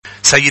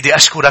سيدي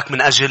أشكرك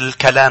من أجل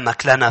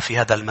كلامك لنا في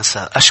هذا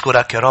المساء.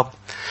 أشكرك يا رب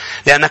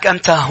لأنك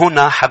أنت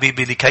هنا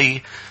حبيبي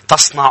لكي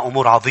تصنع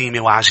أمور عظيمة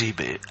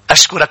وعجيبة.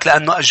 أشكرك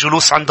لأنه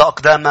الجلوس عند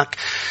أقدامك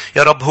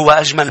يا رب هو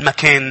أجمل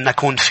مكان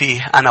نكون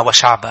فيه أنا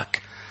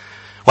وشعبك.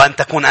 وأن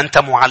تكون أنت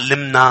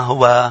معلمنا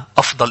هو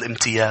أفضل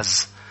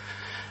امتياز.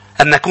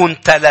 أن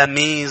نكون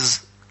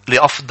تلاميذ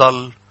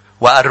لأفضل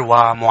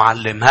وأروع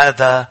معلم،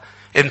 هذا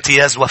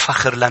امتياز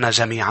وفخر لنا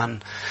جميعا.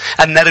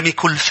 أن نرمي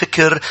كل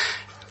فكر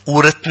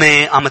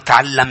ورثناه أم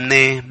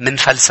تعلمناه من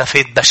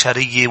فلسفات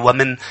بشرية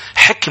ومن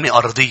حكمة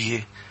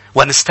أرضية،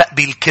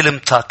 ونستقبل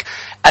كلمتك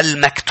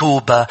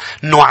المكتوبة.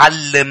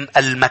 نعلم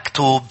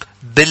المكتوب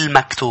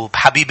بالمكتوب.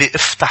 حبيبي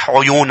افتح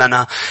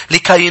عيوننا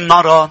لكي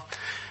نرى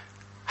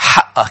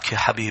حقك يا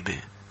حبيبي.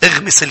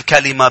 اغمس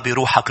الكلمة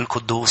بروحك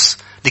القدوس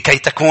لكي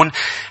تكون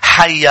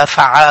حية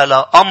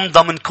فعالة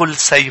أمضى من كل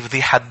سيف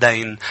ذي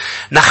حدين.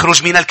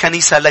 نخرج من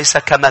الكنيسة ليس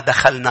كما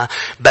دخلنا،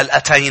 بل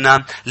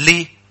أتينا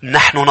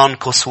نحن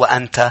ننقص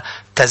وأنت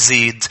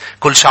تزيد.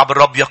 كل شعب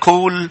الرب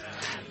يقول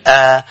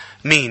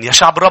آمين. يا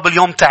شعب الرب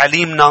اليوم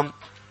تعليمنا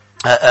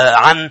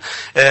عن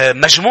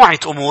مجموعة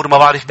أمور. ما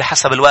بعرف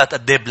بحسب الوقت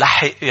قد ايه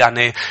بلحق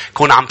يعني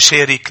كون عم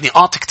بشارك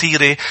نقاط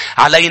كتيرة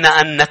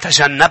علينا أن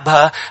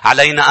نتجنبها،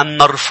 علينا أن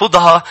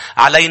نرفضها،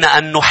 علينا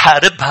أن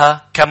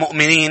نحاربها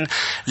كمؤمنين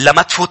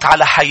لما تفوت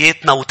على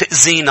حياتنا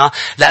وتأذينا.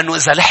 لأنه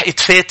إذا لحقت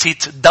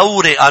فاتت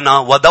دوري أنا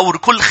ودور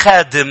كل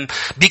خادم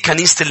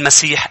بكنيسة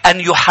المسيح أن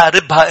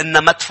يحاربها إن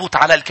ما تفوت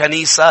على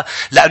الكنيسة،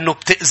 لأنه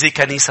بتأذي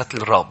كنيسة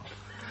الرب.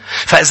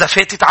 فإذا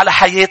فاتت على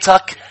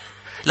حياتك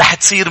رح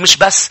تصير مش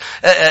بس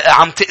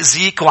عم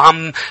تأذيك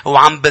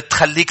وعم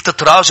بتخليك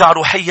تتراجع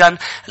روحيا،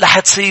 رح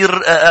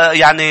تصير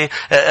يعني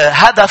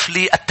هدف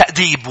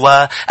للتأديب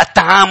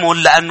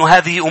والتعامل، لأنه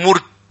هذه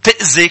أمور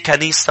تأذي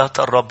كنيسة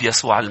الرب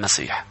يسوع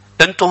المسيح.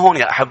 انتوا هون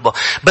يا أحبة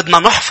بدنا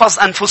نحفظ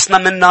أنفسنا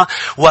منها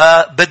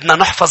وبدنا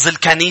نحفظ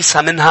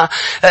الكنيسة منها.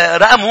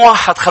 رقم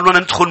 1 خلونا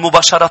ندخل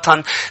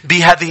مباشرة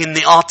بهذه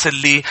النقاط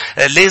اللي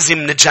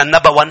لازم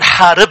نتجنبها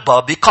ونحاربها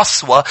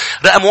بقسوة.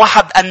 رقم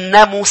 1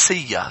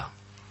 الناموسية.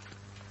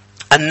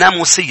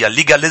 الناموسية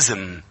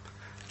الليغاليزم.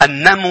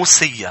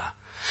 الناموسية.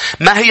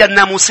 ما هي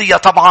الناموسية؟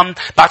 طبعا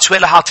بعد شوي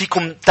رح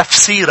أعطيكم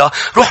تفسيرها.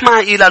 روح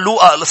معي إلى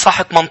لوقا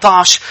الإصحاح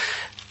 18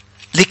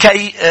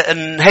 لكي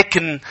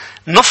هيك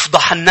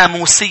نفضح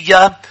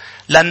الناموسية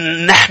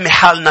لن نحمي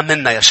حالنا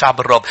منها يا شعب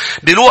الرب.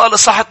 بلوقا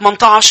الإصحاح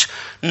 18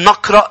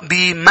 نقرأ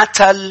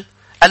بمثل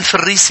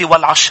الفريسي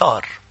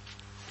والعشار.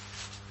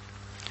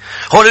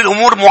 هول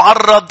الأمور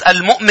معرض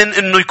المؤمن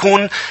إنه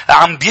يكون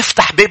عم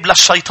بيفتح باب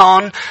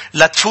للشيطان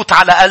لتفوت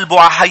على قلبه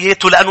وعلى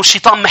حياته، لأنه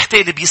الشيطان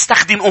محتال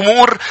بيستخدم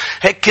أمور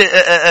هيك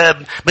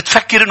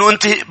بتفكر إنه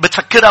أنت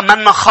بتفكرها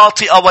منها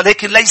خاطئة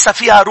ولكن ليس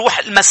فيها روح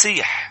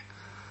المسيح.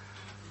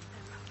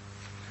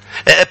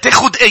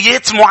 بتاخد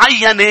آيات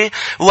معينة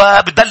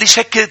وبتبلش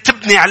هيك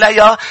تبني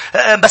عليها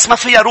بس ما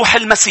فيها روح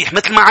المسيح.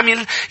 مثل ما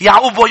عمل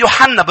يعقوب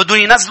ويوحنا بدوا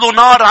ينزلوا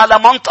نار على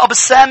منطقة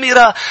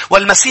بالسامرة،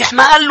 والمسيح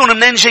ما قال لهم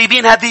منين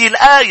جايبين هذه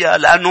الآية،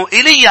 لأنه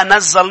إيليا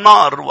نزل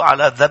نار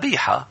وعلى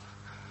الذبيحة.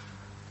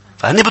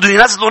 فهني بدوا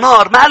ينزلوا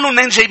نار، ما قال لهم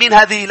منين جايبين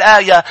هذه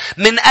الآية،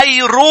 من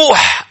أي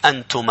روح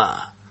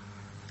أنتما.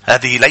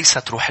 هذه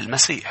ليست روح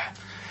المسيح.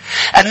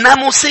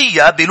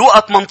 الناموسية بلوقا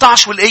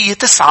 18 والآية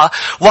 9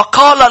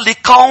 وقال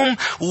لقوم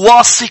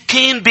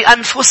واثقين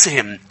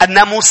بأنفسهم.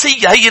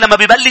 الناموسية هي لما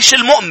بيبلش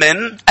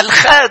المؤمن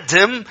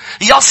الخادم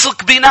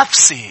يثق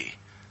بنفسه.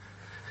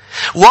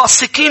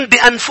 واثقين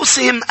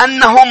بأنفسهم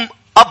أنهم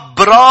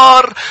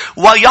أبرار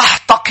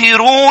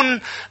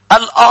ويحتقرون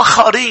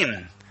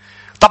الآخرين.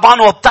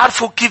 طبعا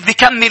وبتعرفوا كيف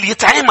بيكمل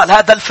يتعامل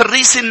هذا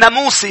الفريسي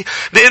الناموسي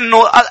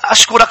بأنه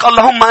أشكرك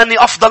اللهم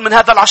أني أفضل من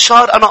هذا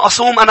العشار، أنا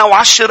أصوم، أنا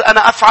أعشر،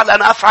 أنا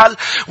أفعل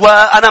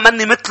وأنا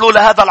مني مثله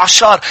لهذا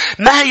العشار.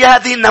 ما هي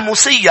هذه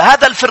الناموسية؟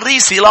 هذا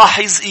الفريسي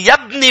لاحظ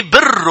يبني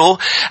بره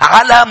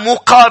على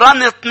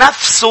مقارنة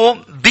نفسه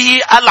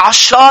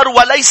بالعشار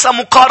وليس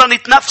مقارنة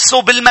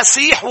نفسه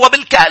بالمسيح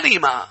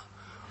وبالكلمة.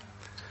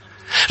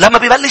 لما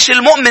بيبلش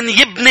المؤمن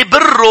يبني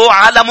بره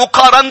على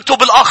مقارنته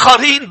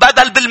بالآخرين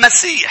بدل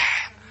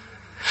بالمسيح،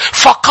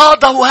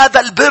 فقاده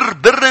هذا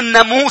بر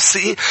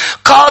الناموسي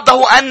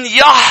قاده أن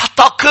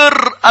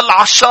يحتقر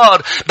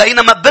العشار،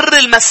 بينما بر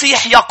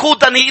المسيح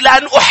يقودني إلى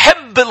أن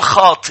أحب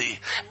الخاطئ.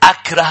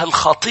 أكره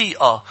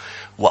الخطيئة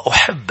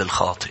وأحب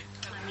الخاطئ.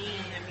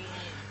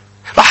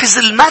 لاحظ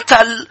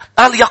المثل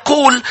قال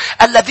يقول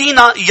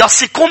الذين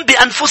يثقون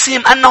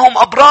بأنفسهم أنهم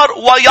أبرار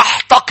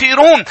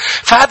ويحتقرون.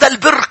 فهذا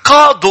البر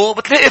قاده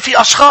بتلاقي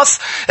في أشخاص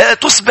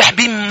تصبح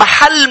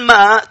بمحل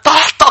ما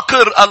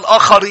تحتقر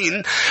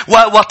الآخرين،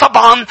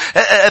 وطبعا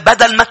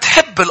بدل ما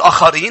تحب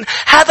الآخرين.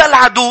 هذا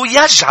العدو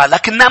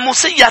يجعلك،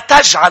 الناموسية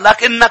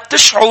تجعلك أنك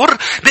تشعر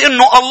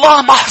بأنه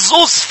الله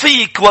محظوظ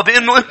فيك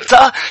وبأنه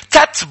أنت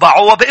تتبعه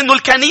وبأنه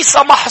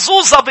الكنيسة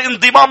محظوظة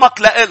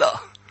بانضمامك لإله،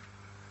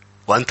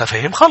 وأنت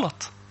فهم غلط.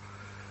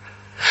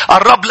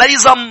 الرب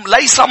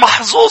ليس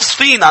محظوظ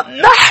فينا،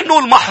 نحن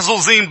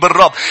المحظوظين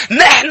بالرب.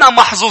 نحن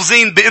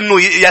محظوظين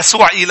بأنه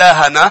يسوع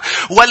إلهنا،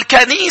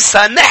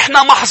 والكنيسة نحن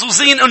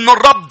محظوظين أنه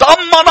الرب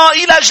ضمنا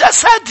إلى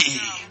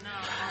جسده.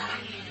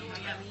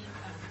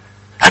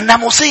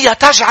 الناموسية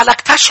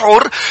تجعلك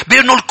تشعر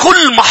بأنه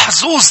الكل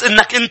محظوظ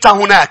أنك أنت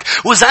هناك.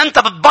 وإذا أنت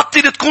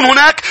بتبطل تكون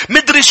هناك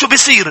مدري شو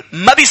بيصير.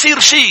 ما بيصير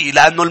شيء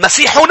لأنه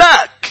المسيح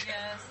هناك.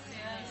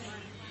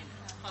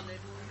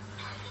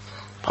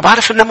 ما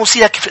بعرف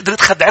الناموسية كيف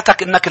قدرت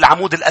خدعتك انك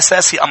العمود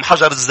الاساسي ام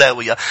حجر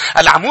الزاوية.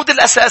 العمود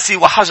الاساسي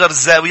وحجر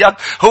الزاوية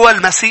هو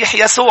المسيح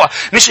يسوع.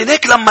 مش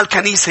هيك لما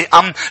الكنيسة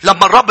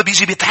لما الرب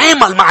بيجي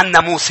بيتعامل مع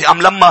الناموسي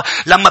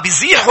لما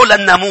بيزيحوا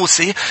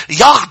للناموسي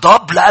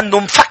يغضب لانه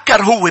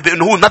مفكر هو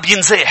بانه هو ما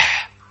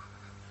بينزاح.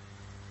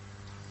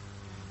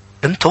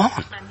 انتوا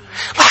هون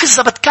لاحظ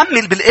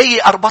بتكمل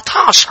بالآية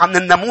 14 عن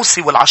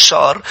الناموسي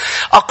والعشار.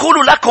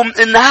 أقول لكم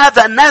إن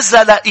هذا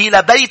نزل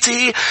إلى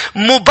بيته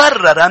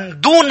مبررا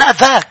دون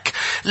ذاك.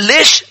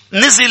 ليش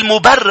نزل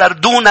مبرر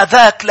دون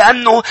ذاك؟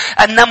 لأنه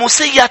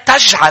الناموسية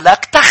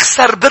تجعلك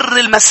تخسر بر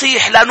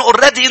المسيح، لأنه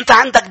already أنت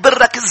عندك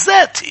برك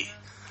الذاتي.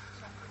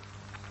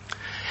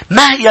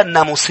 ما هي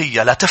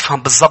الناموسية؟ لا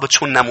تفهم بالضبط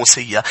شو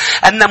الناموسية.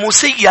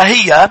 الناموسية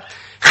هي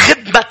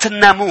خدمة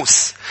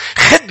الناموس،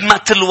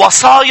 خدمة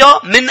الوصايا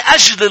من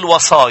أجل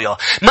الوصايا.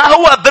 ما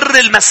هو بر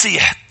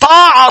المسيح؟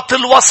 طاعة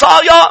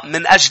الوصايا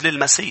من أجل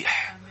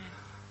المسيح.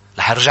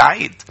 رح ارجع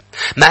عيد.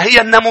 ما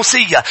هي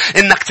الناموسية؟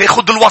 انك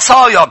تاخد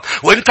الوصايا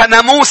وانت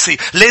ناموسي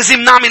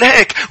لازم نعمل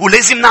هيك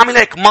ولازم نعمل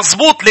هيك.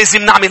 مزبوط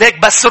لازم نعمل هيك،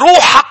 بس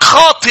روحك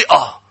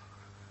خاطئة.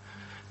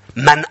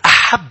 من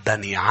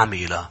أحبني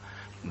عمل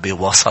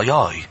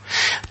بوصاياي.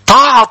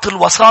 طاعة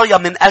الوصايا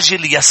من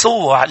أجل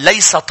يسوع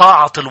ليس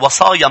طاعة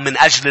الوصايا من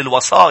أجل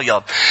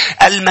الوصايا.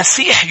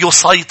 المسيح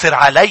يسيطر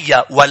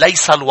علي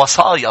وليس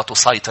الوصايا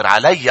تسيطر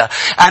علي.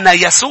 أنا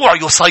يسوع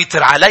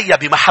يسيطر علي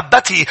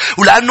بمحبته،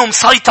 ولأنه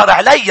مسيطر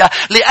علي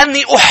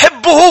لأني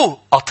أحبه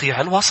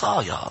أطيع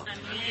الوصايا.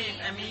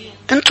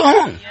 أنتوا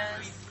هون.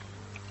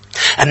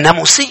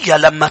 الناموسية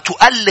لما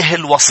تؤله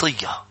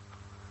الوصية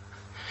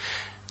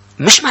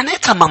مش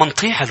معناتها ما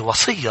منطيع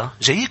الوصية.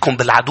 جايكم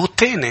بالعدو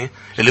الثاني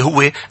اللي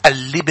هو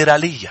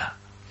الليبرالية،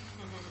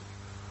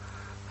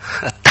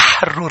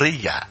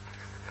 التحررية،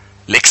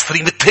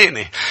 الاكستريم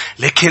الثاني.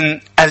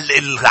 لكن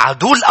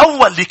العدو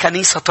الأول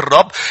لكنيسة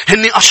الرب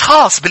هن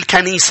أشخاص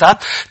بالكنيسة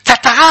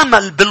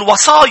تتعامل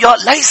بالوصايا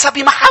ليس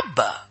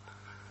بمحبة.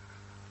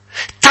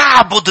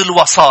 تعبد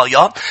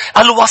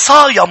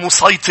الوصايا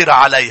مسيطرة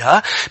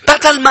عليها،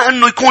 بدل ما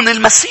أنه يكون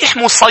المسيح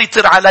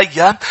مسيطر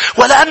علي،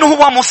 ولأنه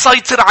هو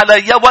مسيطر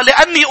علي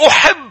ولأني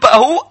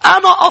أحبه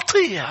أنا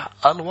أطيع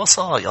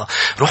الوصايا.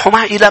 روحوا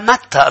معي إلى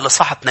متى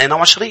الإصحاح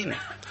 22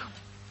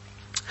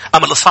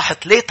 أم الإصحاح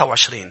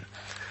 23.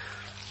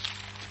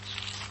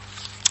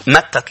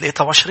 متى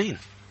 23.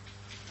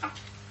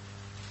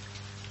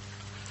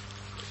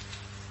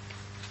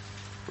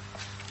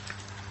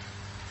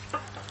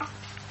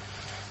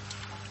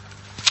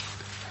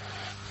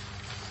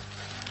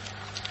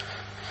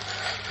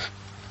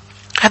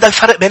 هذا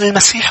الفرق بين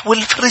المسيح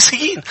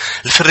والفريسيين.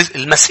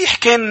 المسيح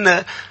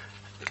كان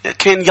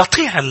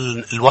يطيع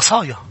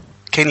الوصايا،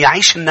 كان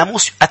يعيش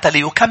الناموس، أتى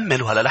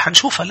ليكمل. ولا رح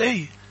نشوفها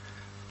ليه.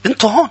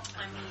 انتوا هون.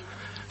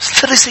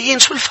 الفريسيين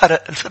شو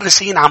الفرق؟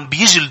 الفريسيين عم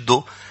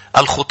بيجلدوا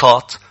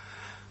الخطاة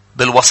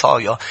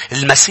بالوصايا،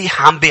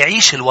 المسيح عم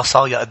بيعيش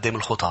الوصايا قدام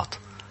الخطاة.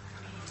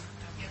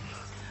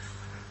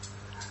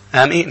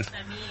 آمين.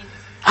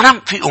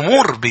 أنا في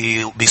أمور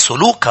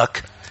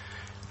بسلوكك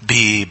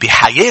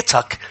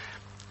بحياتك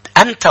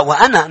أنت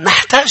وأنا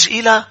نحتاج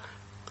إلى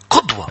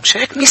قدوة، مش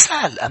هيك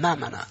مثال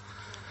أمامنا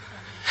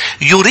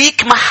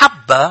يريك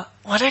محبة،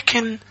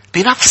 ولكن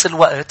بنفس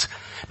الوقت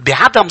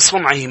بعدم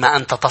صنعه ما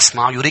أنت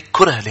تصنع يريك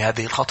كره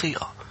لهذه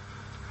الخطيئة.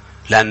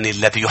 لأن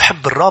الذي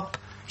يحب الرب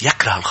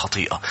يكره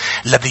الخطيئة.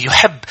 الذي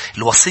يحب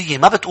الوصية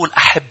ما بتقول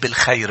أحب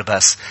الخير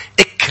بس،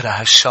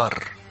 اكره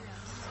الشر.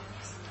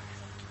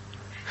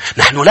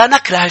 نحن لا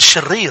نكره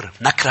الشرير،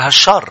 نكره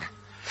الشر.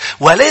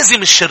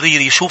 ولازم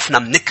الشرير يشوفنا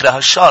منكره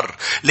الشر.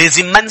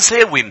 لازم ما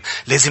نساوم،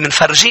 لازم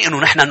نفرجيه انه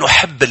نحن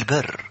نحب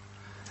البر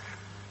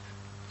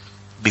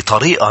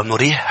بطريقة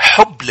نريه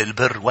حب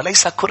للبر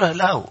وليس كره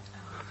له.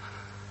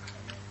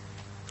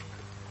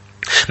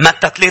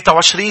 متى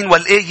 23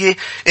 والآية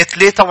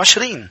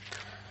 23.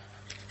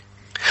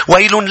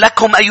 ويل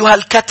لكم أيها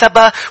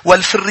الكتبة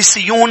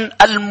والفريسيون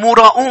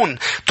المراؤون،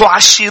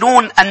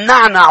 تعشرون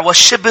النعنع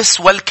والشبس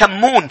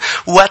والكمون،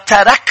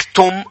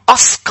 وتركتم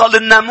أثقل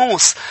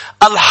الناموس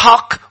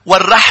الحق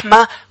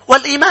والرحمة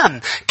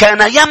والإيمان.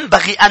 كان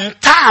ينبغي أن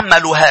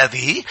تعملوا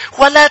هذه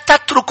ولا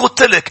تتركوا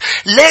تلك.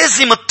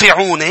 لازم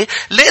تطيعوني،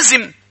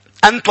 لازم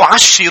أن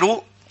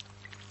تعشروا.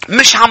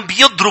 مش عم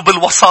بيضرب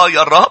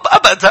الوصايا الرب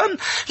أبدا،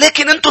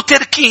 لكن أنتوا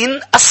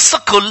تركين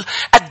الثقل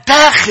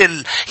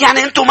الداخل.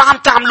 يعني أنتوا ما عم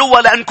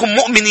تعملوها لأنكم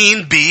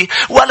مؤمنين بي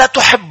ولا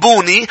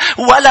تحبوني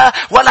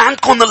ولا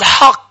عندكم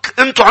الحق.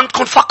 أنتوا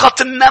عندكم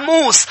فقط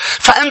الناموس،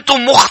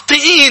 فأنتم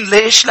مخطئين.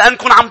 ليش؟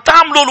 لأنكم عم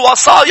تعملوا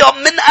الوصايا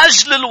من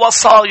أجل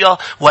الوصايا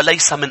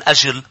وليس من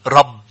أجل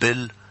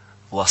رب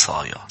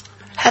الوصايا.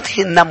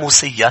 هذه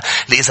الناموسية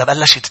اللي إذا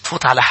بلشت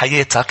تفوت على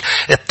حياتك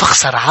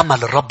بتخسر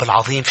عمل الرب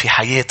العظيم في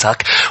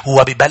حياتك.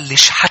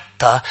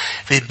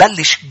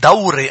 بيبلش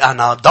دوري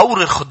أنا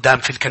دور الخدام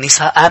في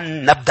الكنيسة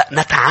أن نبدأ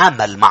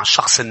نتعامل مع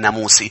الشخص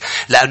الناموسي،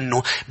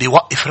 لأنه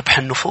بيوقف ربح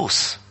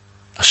النفوس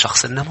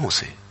الشخص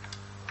الناموسي.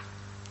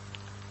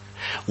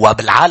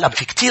 وبالعالم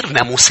في كتير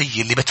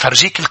ناموسية اللي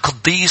بتفرجيك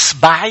القديس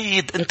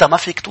بعيد انت ما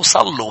فيك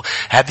توصل له.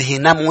 هذه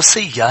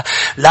ناموسية.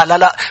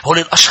 لا هول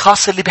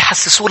الاشخاص اللي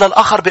بيحسسوا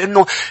للاخر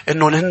بانه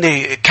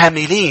هن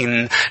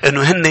كاملين،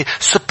 انه هن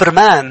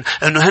سوبرمان،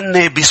 انه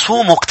هن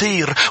بيصوموا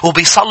كتير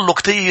وبيصلوا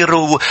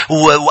كتير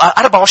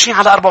و24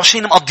 على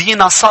 24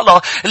 مقضيين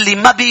صلاة، اللي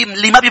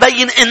ما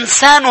بيبين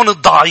انسانهم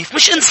الضعيف،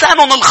 مش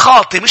انسانهم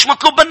الخاطئ. مش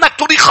مطلوب منك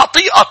تري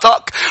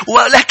خطيئتك،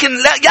 ولكن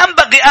لا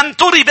ينبغي ان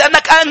تري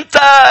بانك انت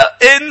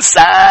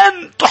انسان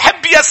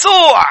تحب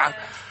يسوع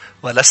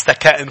ولست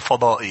كائن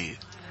فضائي.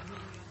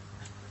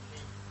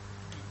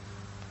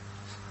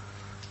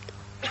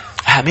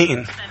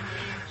 آمين.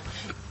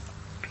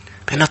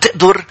 بأنه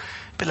تقدر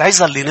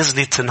بالعظة اللي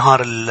نزلت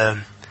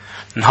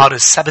نهار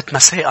السبت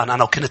مساء،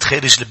 أنا وكنت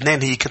خارج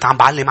لبنان، هي كنت عم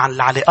بعلم عن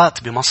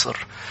العلاقات بمصر.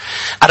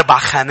 4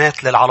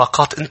 خانات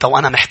للعلاقات أنت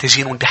وأنا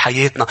محتاجينهم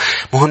بحياتنا.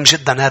 مهم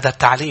جدا هذا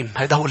التعليم.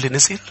 هذا هو اللي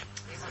نزل.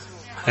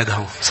 هذا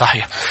هو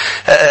صحيح.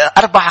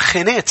 4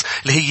 خانات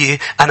اللي هي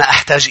أنا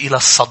أحتاج إلى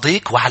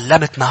الصديق،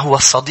 وعلمت ما هو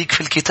الصديق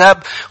في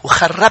الكتاب،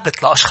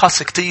 وخربت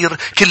لأشخاص كتير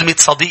كلمة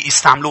صديق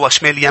يستعملوها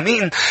شمال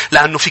يمين،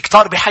 لأنه في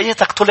كتار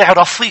بحياتك طلع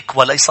رفيق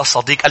وليس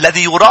صديق،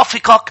 الذي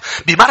يرافقك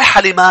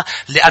بمرحلة ما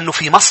لأنه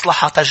في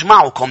مصلحة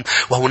تجمعكم.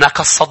 وهناك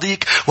الصديق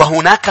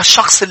وهناك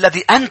الشخص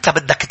الذي أنت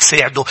بدك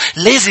تساعده.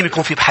 لازم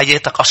يكون في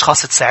بحياتك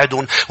أشخاص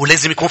تساعدون،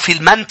 ولازم يكون في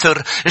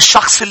المنتور،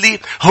 الشخص اللي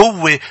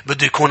هو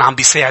بده يكون عم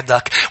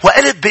بيساعدك.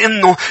 وقلت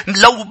بأنه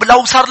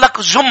لو صار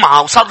لك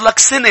جمعة وصار لك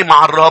سنة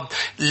مع الرب،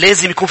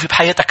 لازم يكون في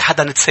بحياتك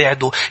حدا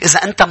تساعده.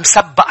 إذا أنت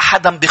مسبق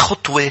حدا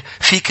بخطوة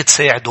فيك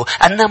تساعده.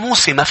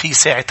 الناموسي ما في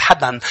يساعد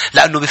حدا،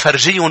 لأنه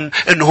بفرجيهم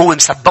أنه هو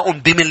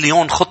مسبقهم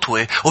ب1,000,000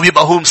 خطوة،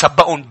 وبيبقى هو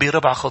مسبقهم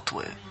ب4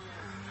 خطوة.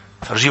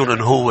 فرجيهم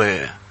أنه هو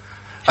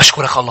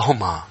أشكرك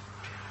اللهم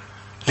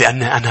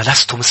لأني أنا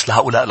لست مثل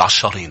هؤلاء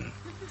العشارين،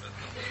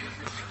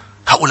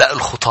 هؤلاء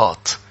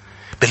الخطاط.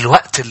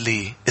 بالوقت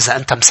اللي إذا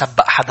أنت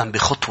مسبق حدا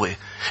بخطوة،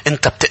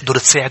 أنت بتقدر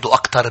تساعده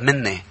أكتر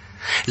مني،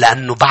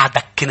 لأنه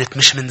بعدك كنت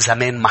مش من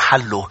زمان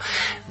محله،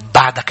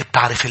 بعدك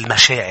بتعرف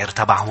المشاعر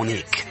تبع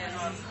هونيك.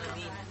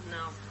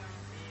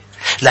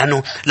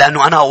 لأنه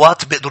أنا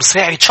أوقات بقدر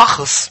ساعد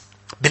شخص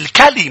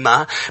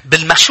بالكلمة،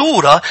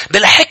 بالمشورة،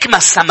 بالحكمة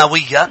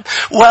السماوية،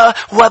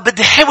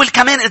 وبدي حاول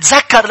كمان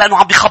اتذكر لأنه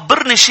عم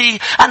بيخبرني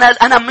شيء.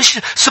 أنا مش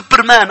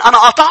سوبرمان، أنا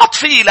قطعت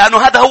فيه،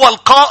 لأنه هذا هو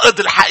القائد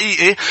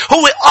الحقيقي.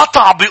 هو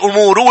قطع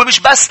بأمور، هو مش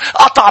بس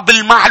قطع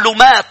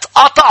بالمعلومات،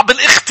 قطع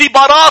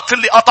بالاختبارات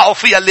اللي قطعوا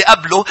فيها اللي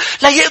قبله،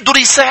 لا يقدر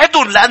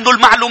يساعدهم، لأنه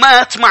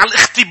المعلومات مع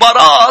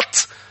الاختبارات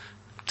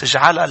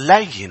تجعلها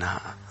لينة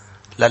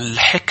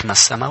للحكمة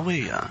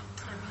السماوية.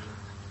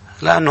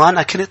 لأنه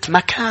أنا كنت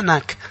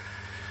مكانك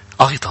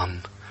أيضا.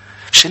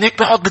 عشان هيك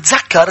بقعد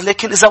بتذكر.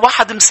 لكن إذا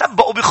واحد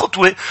مسبقه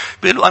بخطوة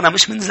بيقولوا أنا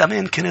مش من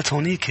زمان كنت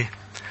هونيك،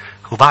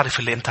 وبعرف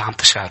اللي أنت عم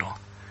تشعره.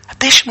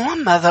 قديش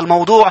مهم هذا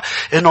الموضوع،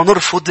 إنه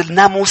نرفض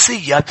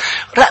الناموسية.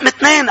 رقم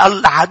 2،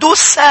 العدو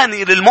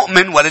الثاني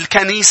للمؤمن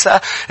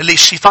وللكنيسة اللي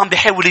الشيطان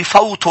بيحاول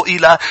يفوته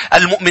إلى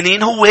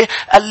المؤمنين هو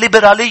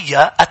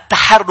الليبرالية،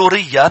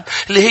 التحررية،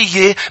 اللي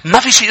هي ما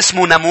في شيء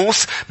اسمه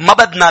ناموس، ما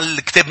بدنا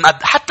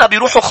الكتاب. حتى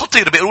بيروحوا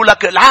خطير بيقولوا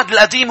لك العهد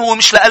القديم هو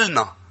مش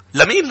لنا.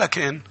 لمين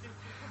لكن؟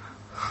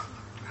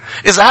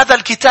 إذا هذا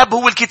الكتاب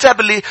هو الكتاب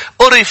اللي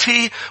قري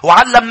فيه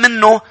وعلم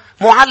منه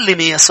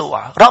معلمي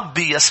يسوع،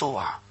 ربي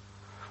يسوع.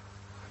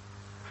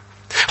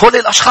 هول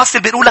الأشخاص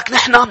اللي بيقولوا لك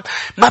نحن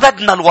ما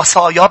بدنا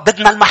الوصايا،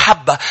 بدنا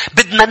المحبة،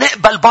 بدنا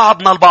نقبل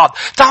بعضنا البعض.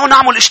 تعالوا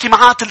نعمل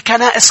اجتماعات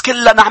الكنائس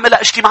كلها،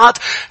 نعملها اجتماعات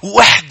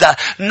وحدة،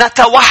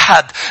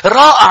 نتوحد.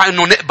 رائع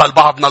إنه نقبل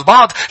بعضنا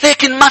البعض،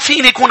 لكن ما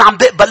فيني يكون عم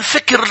بقبل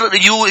فكر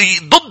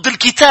ضد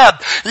الكتاب،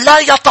 لا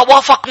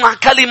يتوافق مع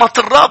كلمة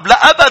الرب.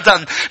 لا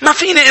أبدا، ما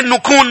فيني إنه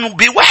كون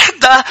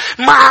بوحدة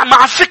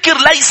مع فكر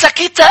ليس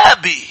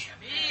كتابي.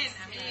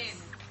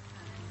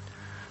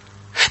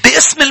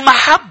 باسم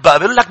المحبة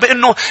بيقول لك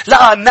بأنه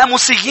لا،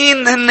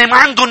 الناموسيين هن ما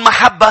عندهم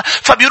محبة،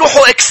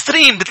 فبيروحوا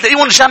اكستريم.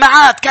 بتلاقيهم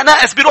جماعات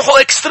كنائس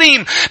بيروحوا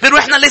اكستريم، بيقولوا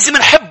احنا لازم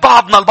نحب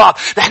بعضنا البعض،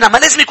 نحن ما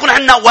لازم يكون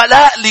عندنا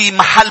ولاء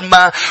لمحل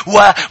ما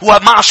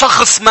ومع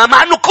شخص ما،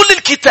 مع انه كل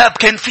الكتاب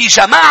كان في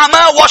جماعة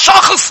ما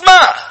وشخص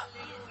ما.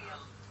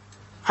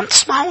 عم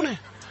تسمعوني؟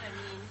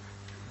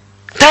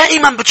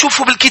 دائما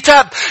بتشوفوا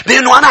بالكتاب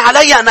بأنه أنا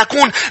علي أن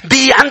أكون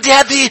عندي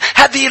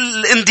هذه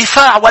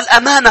الاندفاع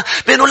والأمانة،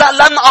 بأنه لا،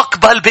 لن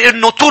أقبل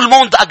بأنه طول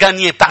موند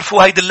أغانيه.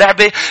 بتعرفوا هيدي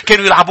اللعبة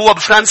كانوا يلعبوها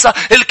بفرنسا،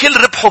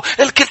 الكل ربحوا،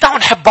 الكل تعالوا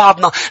نحب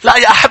بعضنا. لا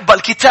يا أحب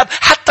الكتاب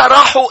حتى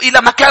راحوا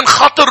إلى مكان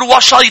خطر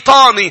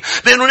وشيطاني،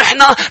 بأنه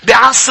نحن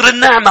بعصر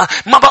النعمة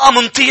ما بقى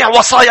منطيع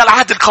وصايا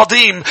العهد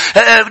القديم.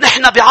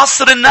 نحن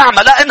بعصر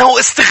النعمة، لأنه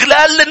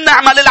استغلال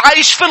للنعمة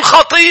للعيش في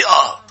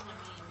الخطيئة.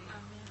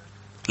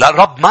 لا،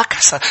 الرب ما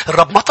كسر.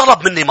 الرب ما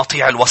طلب مني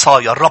مطيع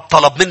الوصايا. الرب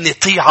طلب مني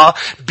طيعة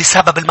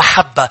بسبب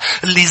المحبة.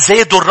 اللي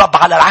زادوا الرب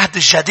على العهد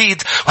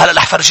الجديد، وهلأ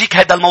رح فرجيك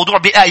هذا الموضوع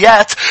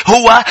بآيات،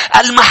 هو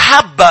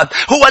المحبة.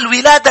 هو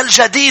الولادة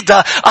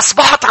الجديدة.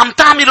 أصبحت عم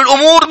تعمل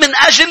الأمور من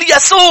أجل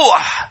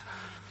يسوع.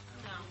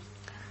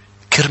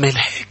 كرمال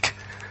هيك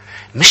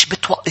مش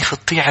بتوقف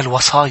تطيع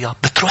الوصايا،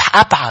 بتروح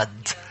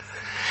أبعد.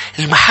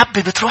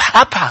 المحبة بتروح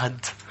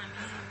أبعد.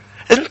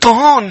 انتوا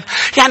هون.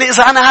 يعني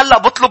إذا أنا هلأ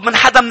بطلب من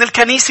حدا من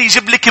الكنيسة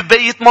يجيب لي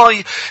كباية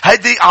مي،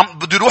 هيدي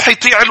بده يروح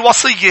يطيع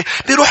الوصية،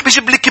 بيروح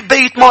بيجيب لي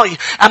كباية مي.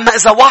 أما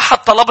إذا واحد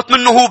طلبت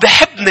منه هو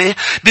بحبني،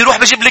 بيروح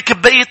بيجيب لي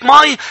كباية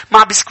مي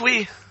مع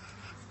بسكويه.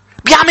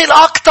 بيعمل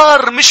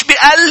أكتر، مش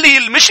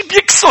بيقلل، مش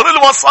بيكسر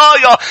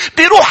الوصايا،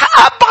 بيروح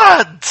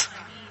أبعد.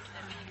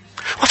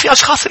 وفي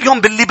أشخاص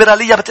اليوم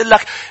بالليبرالية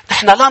بتقلك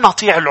نحن لا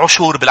نطيع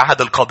العشور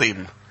بالعهد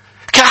القديم.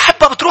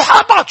 كأحبة بتروح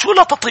أبعد. شو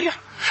لا تطيع؟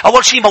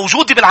 أول شيء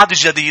موجودة بالعهد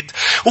الجديد،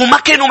 وما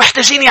كانوا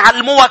محتاجين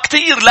يعلموها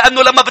كتير،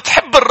 لأنه لما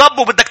بتحب الرب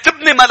وبدك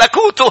تبني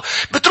ملكوته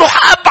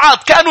بتروح أبعد.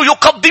 كانوا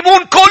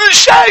يقدمون كل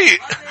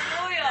شيء.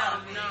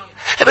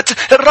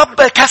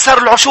 الرب كسر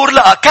العشور؟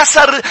 لا،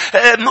 كسر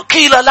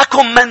قيل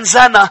لكم من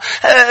زنى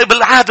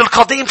بالعهد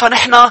القديم.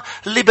 فنحن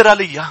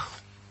ليبرالية.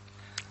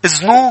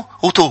 ازنوا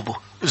وتوبوا،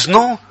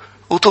 ازنوا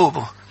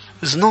وتوبوا،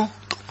 ازنوا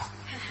وتوبوا.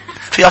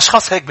 في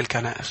أشخاص هيك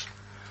بالكنائس.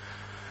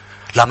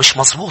 لا، مش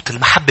مظبوط.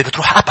 المحبة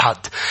بتروح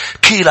أبعد.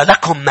 قيل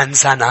لكم من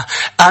زنى،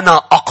 أنا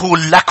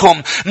أقول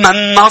لكم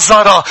من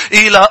نظر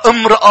إلى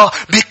امرأة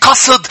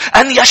بقصد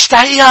أن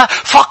يشتهيها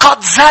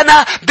فقد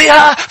زنى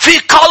بها في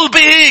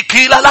قلبه.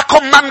 قيل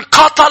لكم من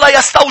قتل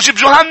يستوجب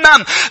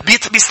جهنم،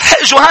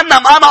 بيستحق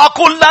جهنم. أنا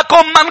أقول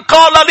لكم من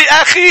قال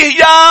لأخيه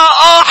يا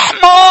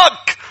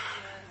أحمق،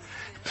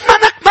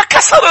 ما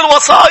كسر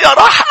الوصايا،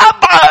 راح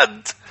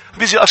أبعد.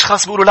 بيجي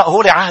أشخاص بيقولوا لا،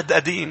 هو عهد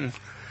قديم.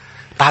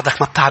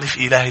 بعدك ما بتعرف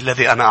إلهي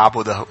الذي أنا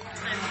أعبده.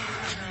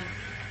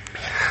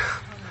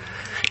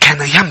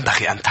 كان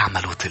ينبغي أن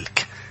تعملوا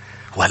تلك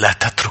ولا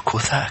تتركوا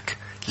ذاك.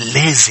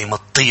 لازم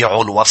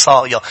تطيعوا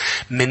الوصايا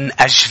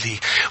من أجلي.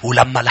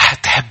 ولما رح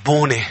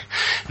تحبوني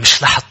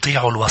مش رح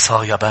تطيعوا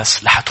الوصايا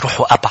بس، رح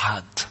تروحوا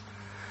أبعد.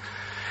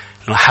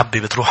 المحبة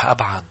بتروح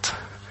أبعد.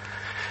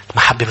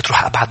 المحبة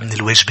بتروح أبعد من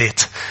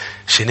الواجبات.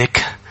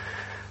 شنك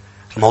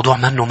الموضوع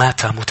منه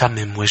مات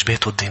متمم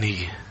واجباته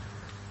الدينية.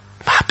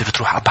 المحبة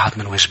بتروح أبعد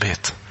من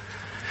واجبات.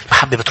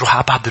 المحبة بتروح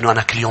أبعد بأنه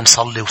أنا كل يوم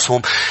صلي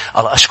وصوم.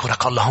 الله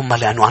أشكرك اللهم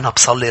لأنه أنا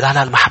بصلي.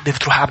 لا، المحبة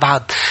بتروح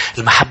أبعد.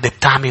 المحبة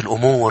بتعمل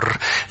أمور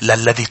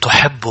للذي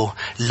تحبه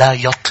لا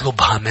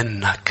يطلبها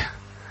منك.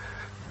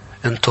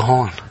 أنتوا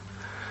هون.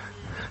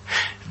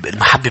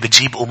 المحبة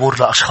بتجيب أمور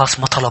لأشخاص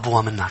ما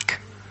طلبوها منك.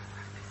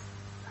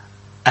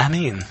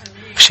 آمين.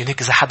 مش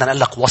هيك إذا حدا قال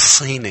لك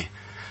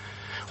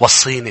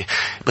وصيني،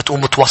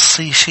 بتقوم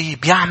بتوصيه شيء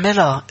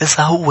بيعملها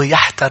إذا هو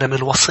يحترم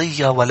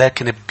الوصية،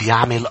 ولكن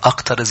بيعمل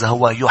أكتر إذا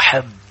هو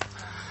يحب.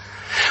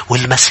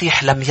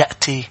 والمسيح لم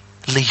يأتي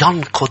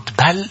لينقض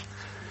بل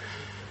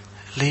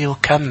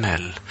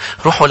ليكمل.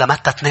 روحوا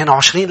لمتى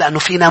 22 لأنه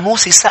في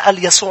ناموسي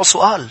سأل يسوع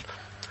سؤال.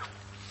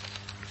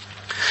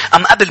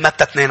 أم قبل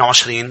متى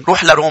 22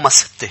 روح لروما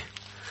 6.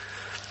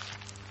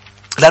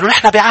 لأنه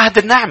نحن بعهد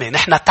النعمة،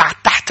 نحن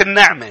تحت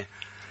النعمة.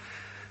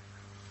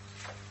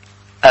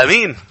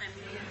 آمين.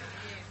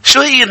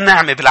 شو هي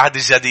النعمة بالعهد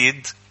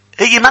الجديد؟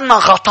 هي منا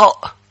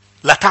غطاء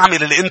لا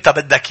تعمل اللي انت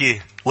بدك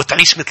اياه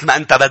وتعيش مثل ما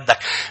انت بدك.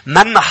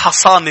 منا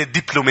حصانة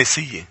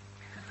دبلوماسية.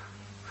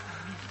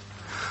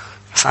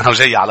 بس انا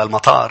جاي على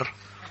المطار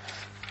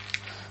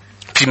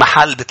في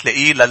محل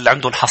بتلاقيه للي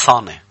عندهم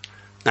حصانة.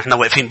 نحن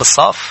واقفين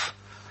بالصف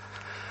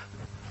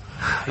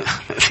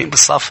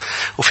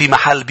وفي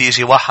محل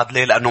بيجي واحد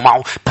ليه؟ لأنه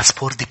معه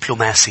باسبور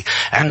دبلوماسي،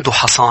 عنده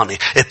حصانة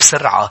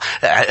بسرعة،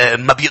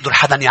 ما بيقدر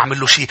حدا يعمل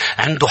له شيء،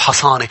 عنده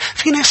حصانة.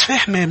 في ناس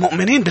فاهمة،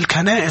 مؤمنين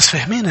بالكنائس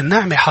فاهمين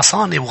النعمة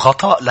حصانة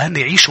وغطاء لهن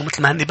يعيشوا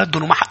مثل ما هن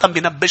بدهم وما حدا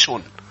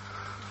بينبشهم.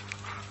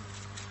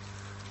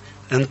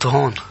 انتوا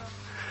هون.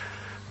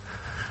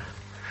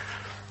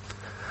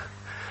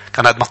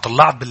 كان قد ما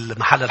طلعت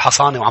بالمحل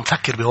الحصانة وعم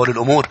فكر بهول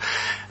الأمور،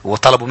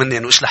 وطلبوا مني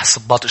أنه اشلح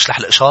الصباط اشلح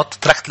الإشاط،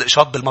 تركت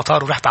الإشاط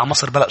بالمطار ورحت على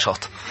مصر بلا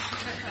إشاط.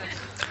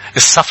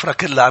 السفرة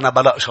كلها أنا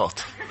بلا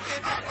إشاط.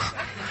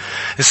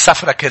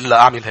 السفرة كلها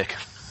أعمل هيك.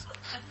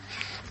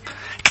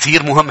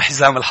 كتير مهم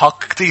حزام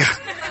الحق، كتير.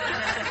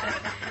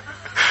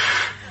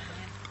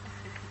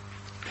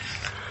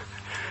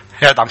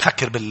 قاعد عم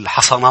فكر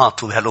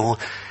بالحصانات وبهالأمور.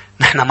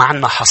 نحن ما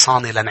عنا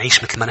حصانة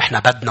لنعيش مثل ما نحن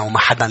بدنا وما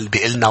حدا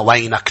بيقلنا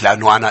وينك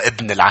لأنه أنا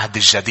ابن العهد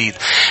الجديد.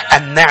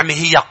 النعمة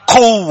هي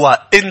قوة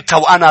أنت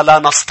وأنا لا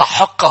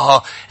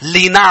نستحقها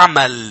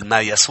لنعمل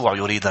ما يسوع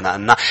يريدنا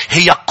أن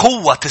هي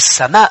قوة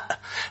السماء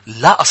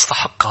لا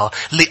أستحقها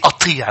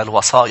لأطيع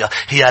الوصايا.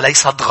 هي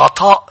ليست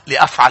غطاء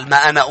لأفعل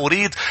ما أنا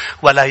أريد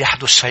ولا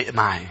يحدث شيء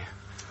معي.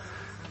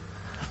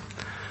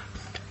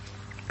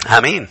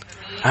 آمين.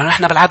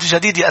 نحن بالعهد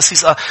الجديد يا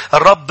أسيس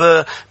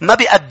الرب ما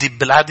بيأدب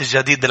بالعهد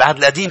الجديد. بالعهد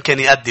القديم كان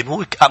يأدب.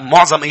 هو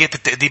معظم آيات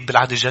التأديب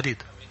بالعهد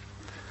الجديد.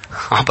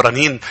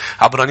 عبرانيين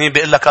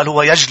بيقول لك قال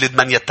هو يجلد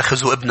من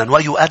يتخذه ابنا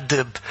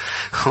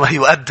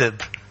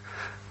ويؤدب.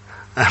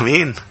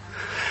 أمين.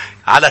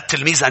 على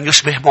التلميذ أن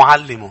يشبه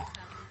معلمه.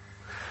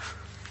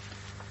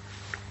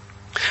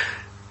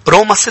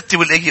 روما 6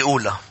 والآية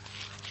أولى.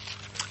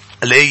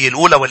 الآية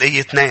الأولى والآية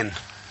 2.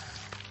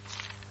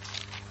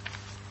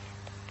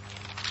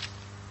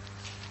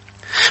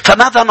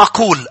 فماذا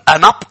نقول؟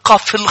 أنبقى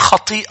في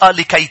الخطيئة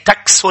لكي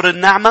تكسر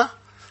النعمة؟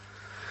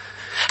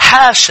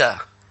 حاشا،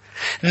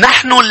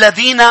 نحن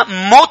الذين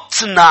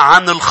متنا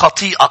عن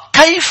الخطيئة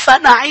كيف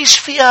نعيش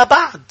فيها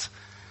بعد؟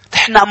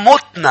 نحن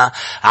متنا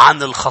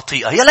عن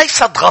الخطيئة. هي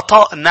ليست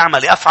غطاء النعمة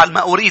لأفعل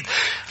ما أريد.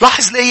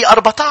 لاحظ الآية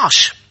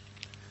 14.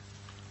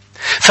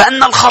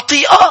 فإن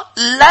الخطيئة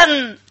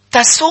لن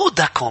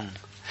تسودكم.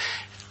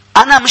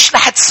 أنا مش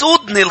رح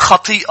تسودني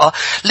الخطيئة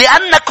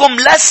لأنكم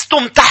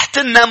لستم تحت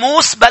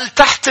الناموس بل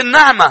تحت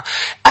النعمة.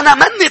 أنا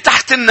مني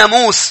تحت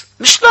الناموس،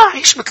 مش لا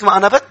أعيش مثل ما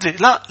أنا بدي.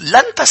 لا،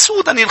 لن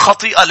تسودني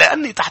الخطيئة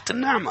لأني تحت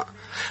النعمة.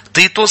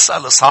 تيتوس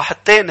الإصحاح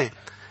 2.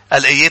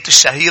 الآيات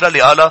الشهيرة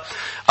اللي قالها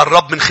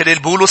الرب من خلال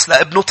بولس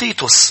لابنه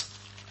تيتوس.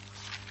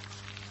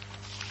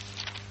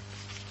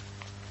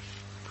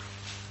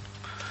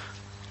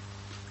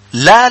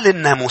 لا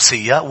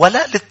للناموسية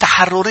ولا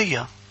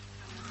للتحررية.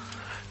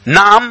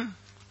 نعم،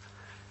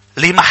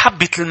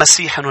 لمحبة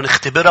المسيح أنه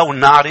نختبرها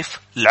ونعرف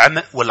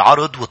العمق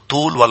والعرض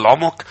والطول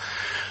والعمق،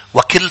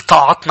 وكل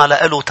طاعتنا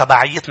لأله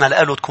تبعيتنا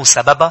لأله تكون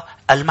سببها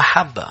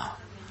المحبة.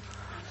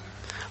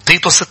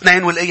 تيتوس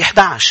 2 والآية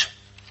 11.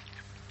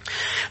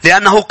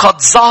 لأنه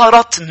قد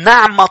ظهرت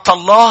نعمة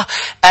الله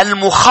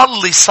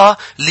المخلصة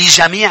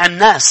لجميع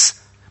الناس،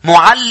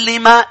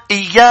 معلمة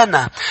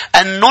إيانا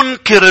أن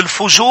ننكر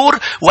الفجور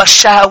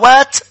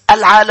والشهوات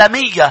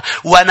العالمية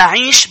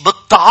ونعيش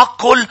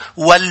بالتعقل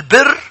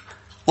والبر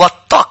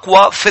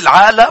والتقوى في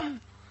العالم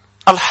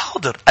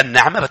الحاضر.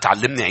 النعمة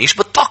بتعلمني أعيش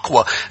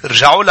بالتقوى.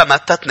 ارجعوا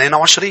لمتى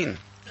 22.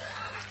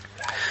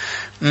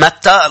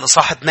 متى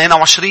الإصحاح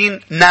 22.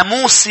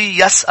 ناموسي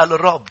يسأل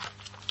الرب.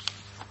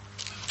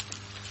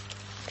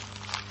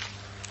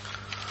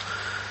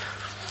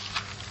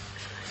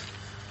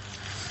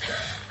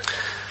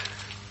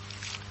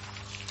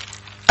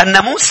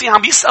 الناموسي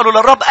عم يسألوا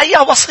للرب أي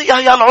وصية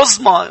هي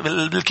العظمى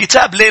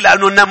بالكتاب. ليه؟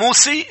 لأنه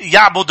الناموسي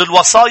يعبد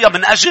الوصايا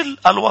من أجل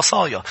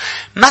الوصايا.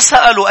 ما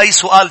سألوا أي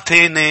سؤال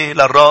تاني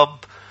للرب.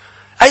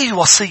 أي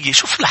وصية.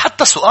 شوف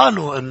حتى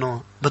سؤاله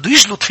أنه بده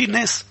يجلد فيه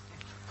الناس.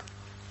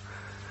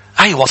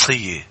 أي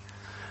وصية؟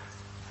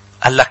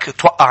 قال لك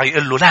توقع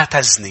يقول له لا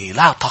تزني،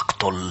 لا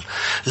تقتل،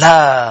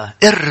 لا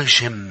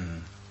ارجم،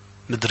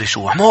 مدري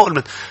شو.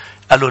 قال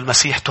له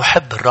المسيح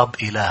تحب الرب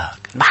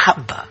إلهك.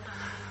 محبة.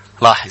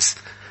 لاحظ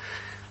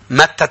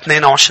متى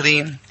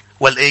 22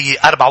 والآية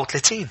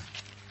 34.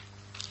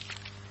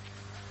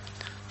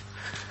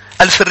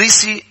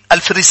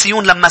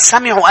 الفريسيون لما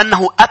سمعوا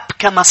أنه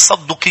أبكم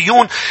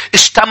الصدوقيون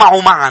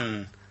اجتمعوا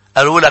معا.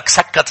 قالوا لك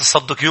سكت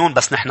الصدوقيون،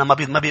 بس نحن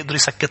ما بيقدروا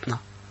يسكتنا.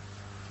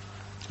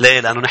 ليه؟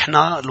 لأنه نحن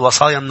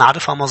الوصايا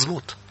بنعرفها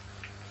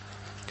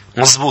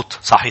مزبوط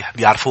صحيح،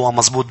 بيعرفوها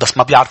مزبوط، بس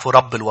ما بيعرفوا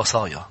رب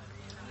الوصايا.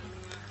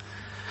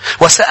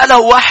 وسأله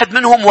واحد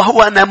منهم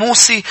وهو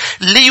ناموسي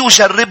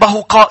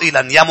ليجربه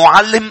قائلا يا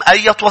معلم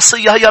أية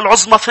وصية هي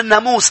العظمى في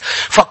الناموس؟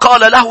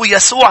 فقال له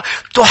يسوع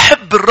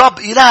تحب الرب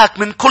إلهك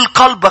من كل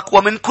قلبك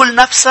ومن كل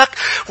نفسك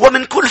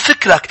ومن كل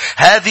فكرك.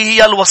 هذه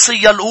هي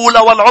الوصية الأولى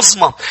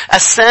والعظمى.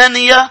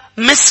 الثانية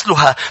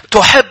مثلها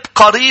تحب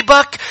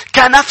قريبك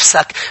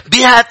كنفسك.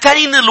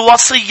 بهاتين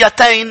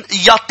الوصيتين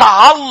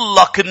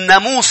يتعلق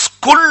الناموس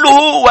كله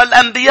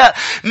والأنبياء.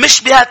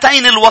 مش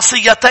بهاتين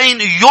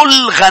الوصيتين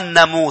يلغى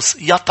الناموس.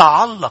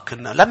 يتعلق.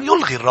 لم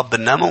يلغي الرب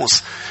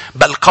الناموس،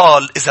 بل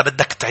قال إذا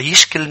بدك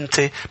تعيش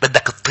كلمتي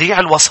بدك تطيع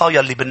الوصايا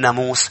اللي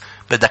بالناموس.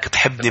 بدك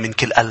تحبني من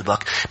كل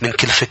قلبك، من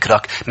كل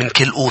فكرك، من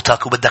كل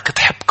قوتك، وبدك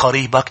تحب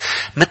قريبك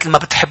مثل ما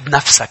بتحب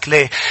نفسك.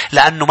 ليه؟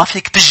 لأنه ما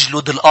فيك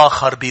تجلد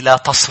الآخر بلا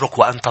تسرق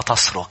وأنت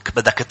تسرق.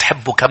 بدك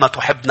تحبه كما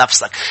تحب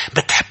نفسك.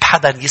 بتحب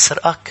حدا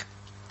يسرقك؟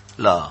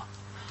 لا،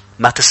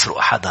 ما تسرق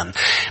حدا.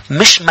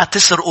 مش ما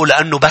تسرقه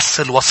لأنه بس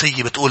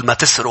الوصية بتقول ما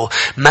تسرقه.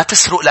 ما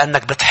تسرق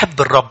لأنك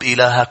بتحب الرب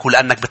إلهك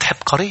ولأنك بتحب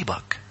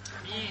قريبك.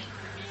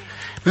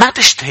 ما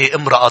تشتهي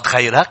امرأة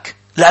غيرك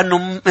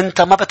لأنه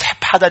أنت ما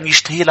بتحب حدا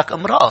يشتهي لك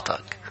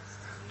امرأتك.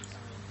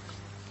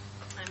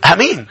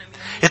 أمين.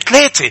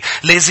 3.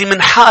 لازم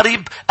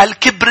نحارب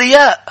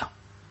الكبرياء.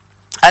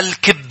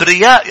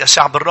 الكبرياء يا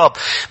شعب الرب.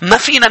 ما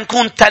فينا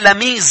نكون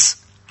تلاميذ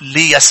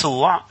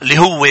ليسوع اللي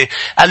هو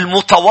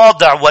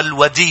المتواضع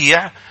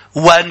والوديع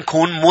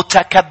ونكون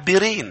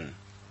متكبرين.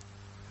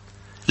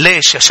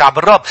 ليش يا شعب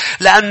الرب؟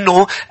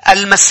 لأنه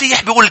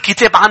المسيح بيقول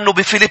الكتاب عنه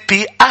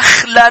بفيليبي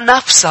أخلى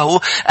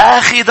نفسه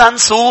آخذا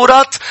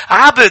صورة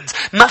عبد.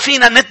 ما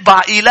فينا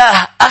نتبع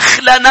إله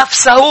أخلى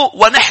نفسه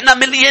ونحن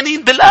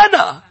مليانين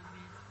بالأنا.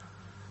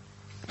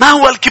 ما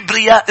هو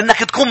الكبرياء؟ إنك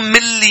تكون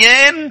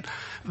مليان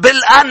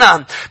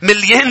بالأنا.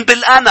 مليان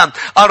بالأنا.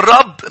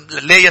 الرب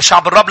ليه يا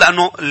شعب الرب؟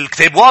 لأنه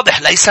الكتاب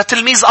واضح ليس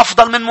تلميذ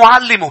أفضل من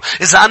معلمه.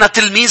 إذا أنا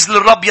تلميذ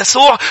للرب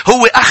يسوع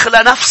هو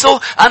أخلى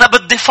نفسه. أنا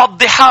بدي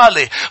فضي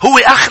حالي. هو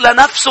أخلى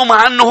نفسه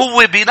مع أنه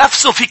هو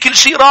بنفسه في كل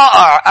شيء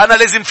رائع. أنا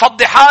لازم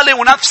فضي حالي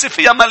ونفسي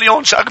فيها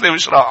مليون شغلة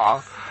مش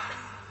رائعة.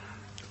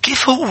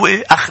 كيف هو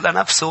أخلى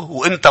نفسه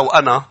وإنت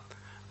وأنا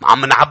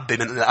عم نعبي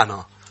من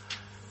الأنا؟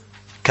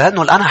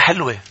 كأنه الأنا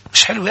حلوة.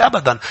 مش حلوة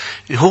أبدا.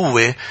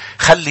 هو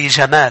خلي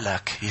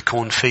جمالك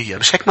يكون فيا.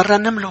 مش هيك مرة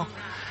نمله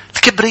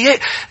الكبرياء.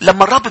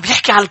 لما الرب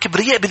بيحكي عن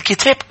الكبرياء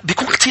بالكتاب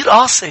بيكون كتير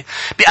قاسي.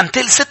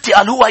 بأمثال 6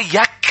 قال هو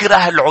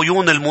يكره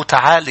العيون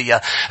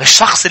المتعالية.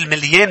 الشخص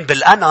المليان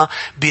بالأنا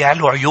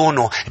بيعلو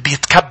عيونه،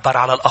 بيتكبر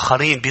على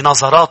الآخرين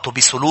بنظراته،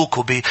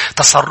 بسلوكه،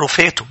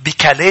 بتصرفاته،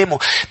 بكلامه.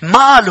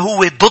 ما قال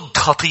هو ضد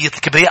خطية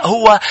الكبرياء،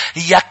 هو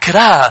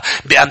يكره.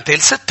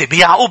 بأمثال 6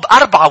 بيعقوب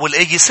 4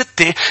 والآية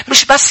 6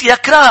 مش بس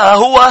يكره،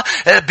 هو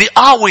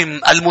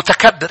بيقاوم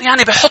المتكبر.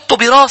 يعني بيحطه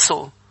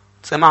براسه.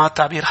 سمع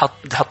التعبير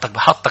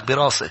بحطك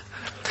براسه.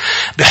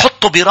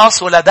 بيحطه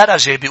براسه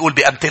لدرجة بيقول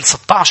بأمثال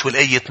 16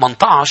 والآية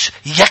 18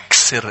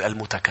 يكسر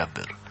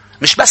المتكبر.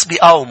 مش بس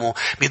بيقاومه،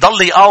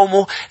 بيضل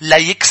يقاومه لا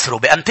يكسره.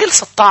 بأمثال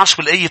 16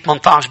 والآية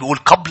 18 بيقول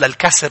قبل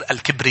الكسر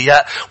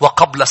الكبرياء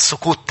وقبل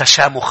السكوت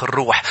تشامخ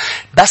الروح.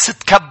 بس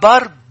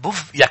تكبر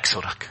بوف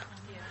يكسرك.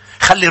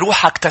 خلي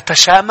روحك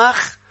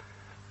تتشامخ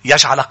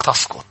يجعلك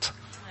تسقط.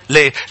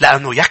 ليه؟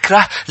 لأنه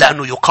يكره،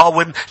 لأنه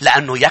يقاوم،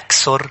 لأنه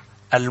يكسر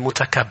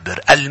المتكبر.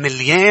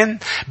 المليان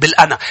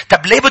بالأنا.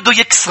 طب ليه بده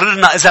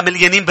يكسرنا إذا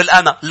مليانين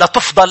بالأنا؟ لا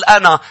تفضل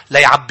أنا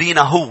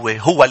ليعبينا.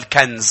 هو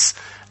الكنز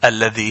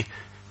الذي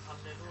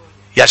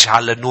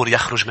يجعل النور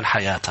يخرج من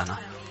حياتنا.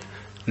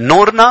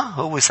 نورنا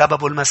هو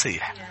سببه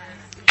المسيح.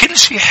 كل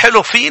شيء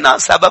حلو فينا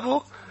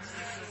سببه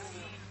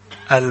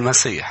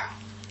المسيح.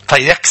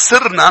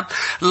 فيكسرنا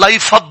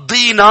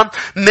ليفضينا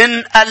من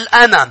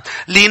الأنا.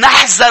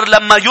 لنحذر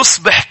لما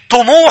يصبح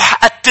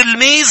طموح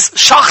التلميذ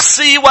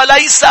شخصي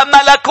وليس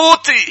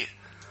ملكوتي.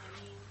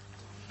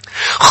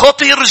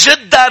 خطير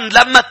جدا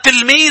لما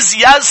التلميذ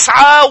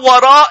يسعى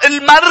وراء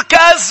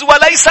المركز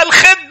وليس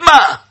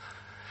الخدمة.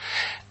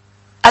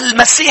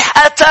 المسيح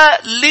أتى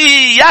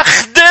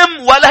ليخدم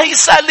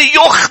وليس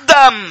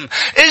ليخدم.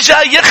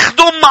 إجا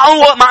يخدم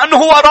مع أنه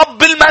هو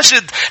رب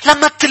المجد.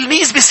 لما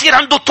التلميذ بيصير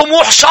عنده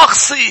طموح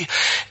شخصي.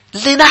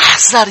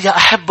 لنحذر يا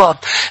أحبة.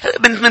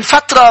 من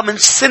فترة، من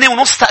 1.5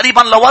 سنة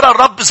تقريبا لورا،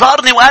 الرب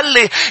زارني وقال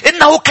لي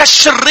إنه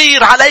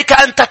كالشرير عليك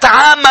أن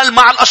تتعامل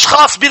مع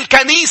الأشخاص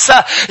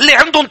بالكنيسة اللي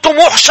عندهم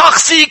طموح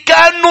شخصي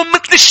كأنه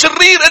مثل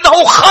الشرير،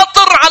 إنه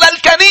خطر على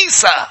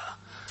الكنيسة.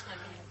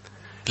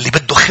 اللي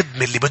بده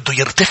خدمة، اللي بده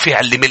يرتفع،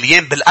 اللي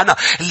مليان بالأنا،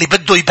 اللي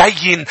بده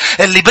يبين،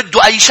 اللي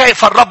بده أي شيء.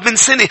 فالرب من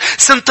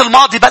سنة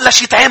الماضي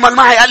بلش يتعامل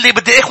معي. قال لي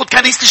بدي أخذ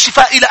كنيسة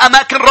الشفاء إلى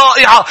أماكن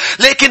رائعة،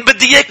 لكن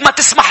بدي إياك ما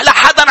تسمح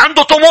لحدا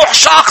عنده طموح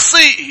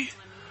شخصي.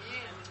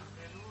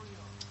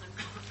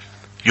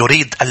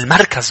 يريد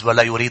المركز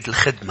ولا يريد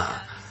الخدمة.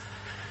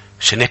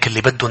 عشان هيك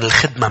اللي بدهم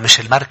الخدمة مش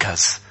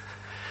المركز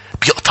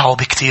بيقطعوا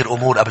بكتير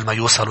أمور قبل ما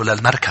يوصلوا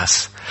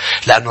للمركز.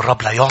 لأنه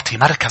الرب لا يعطي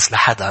مركز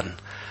لحدا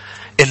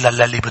إلا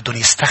اللي بدهم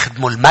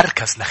يستخدموا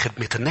المركز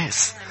لخدمة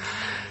الناس،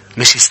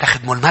 مش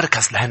يستخدموا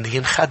المركز لهن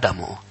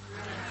ينخدموا.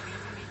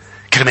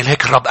 كرمال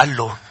هيك الرب قال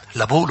له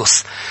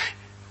لبولس،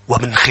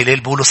 ومن خلال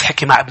بولس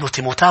حكي مع ابنه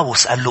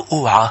تيموثاوس، قال له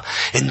اوعى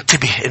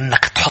انتبه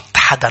انك تحط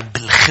حدا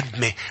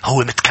بالخدمة هو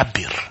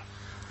متكبر.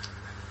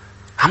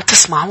 عم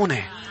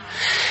تسمعوني؟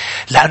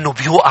 لأنه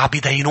بيوقع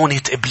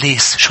بدينونة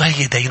إبليس. شو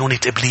هي دينونة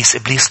إبليس؟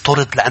 إبليس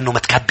طرد لأنه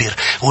متكبر،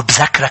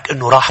 وبذكرك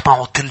أنه راح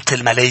معه تلت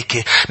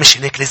الملائكة. مش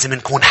هناك لازم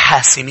نكون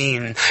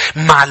حاسمين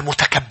مع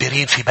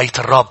المتكبرين في بيت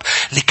الرب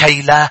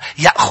لكي لا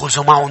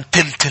يأخذوا معهم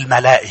تلت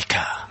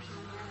الملائكة.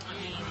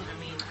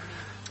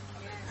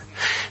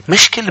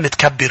 مش كل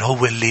متكبر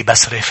هو اللي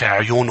بس رافع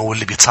عيونه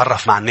واللي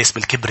بيتصرف مع الناس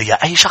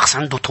بالكبرياء. أي شخص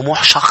عنده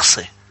طموح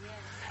شخصي،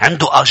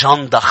 عنده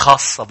أجندة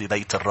خاصة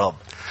ببيت الرب،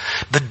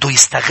 بده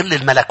يستغل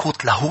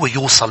الملكوت لهو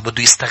يوصل،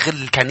 بده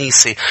يستغل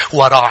الكنيسة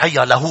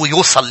وراعيها لهو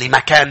يوصل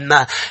لمكان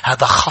ما.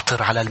 هذا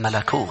خطر على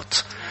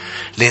الملكوت.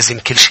 لازم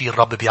كل شيء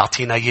الرب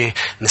بيعطينا إياه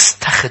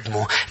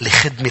نستخدمه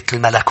لخدمة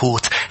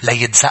الملكوت. لا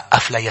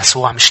يتزقف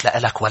ليسوع، مش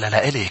لإلك ولا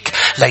لإلك.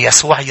 لا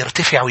يسوع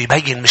يرتفع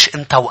ويبين، مش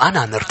أنت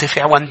وأنا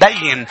نرتفع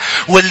ونبين.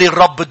 واللي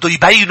الرب بده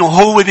يبينه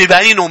هو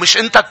بيبينه، مش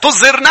أنت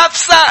تظهر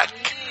نفسك.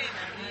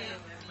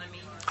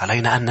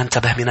 علينا أن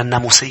ننتبه من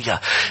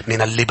الناموسية،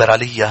 من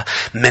الليبرالية،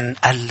 من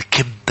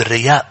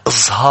الكبرياء.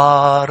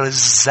 إظهار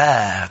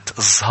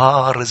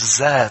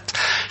الذات.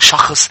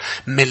 شخص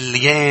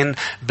مليان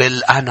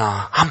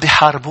بالأنا. عم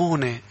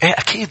بيحاربوني. إيه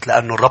أكيد،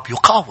 لأنه الرب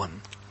يقاوم.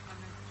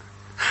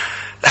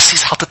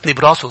 الأسيس حطتني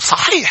براسه.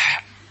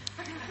 صحيح.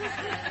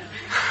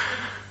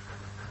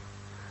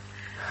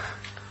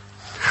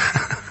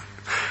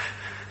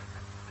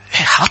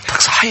 إيه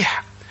حطك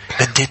صحيح.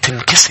 بدي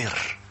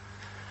تنكسر.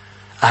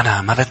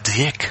 أنا ما بدي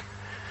هيك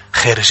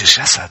خارج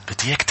الجسد.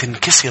 بدي هيك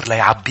تنكسر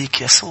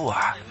ليعبيك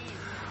يسوع.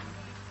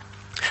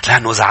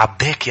 لأنه إذا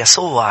عباك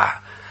يسوع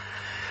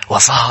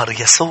وظهر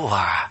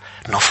يسوع،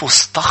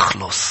 نفوس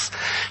تخلص،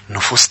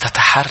 نفوس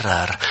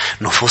تتحرر،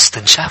 نفوس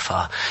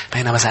تنشفى.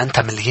 بينما إذا أنت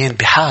مليان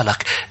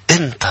بحالك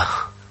أنت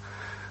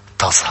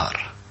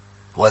تظهر.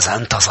 وإذا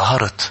أنت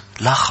ظهرت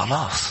لا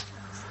خلاص،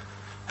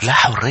 لا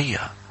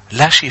حرية،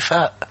 لا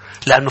شفاء.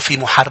 لأنه في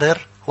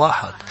محرر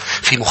واحد،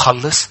 في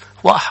مخلص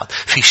واحد،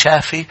 في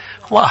شافي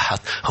واحد،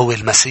 هو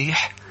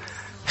المسيح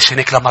عشان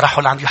هيك لما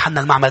راحوا لعند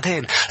يوحنا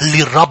المعمدان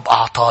اللي الرب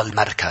أعطاه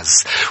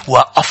المركز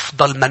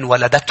وأفضل من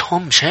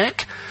ولدتهم مش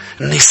هيك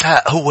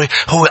النساء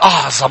هو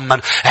أعظم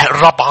من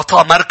الرب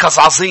أعطاه مركز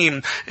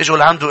عظيم. إجوا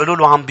لعنده قالوا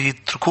له عم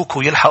بيتركوك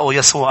ويلحقوا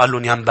يسوع. قال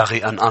لهم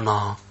ينبغي أن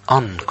أنا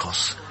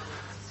أنقص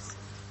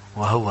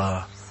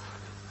وهو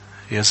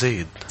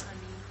يزيد.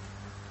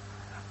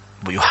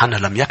 يوحنا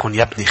لم يكن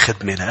يبني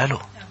خدمة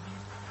له.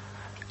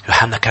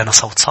 يوحنا كان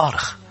صوت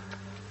صارخ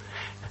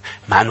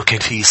مع أنه كان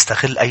فيه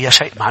يستغل أي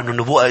شيء. مع أنه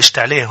النبوءة اشت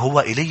عليه هو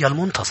إيليا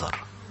المنتظر.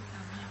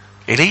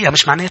 إيليا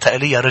مش معناتها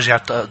إيليا رجع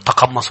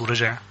تقمص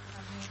ورجع.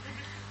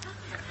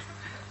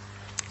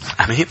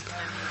 أمين.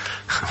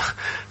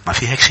 ما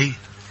في هيك شيء.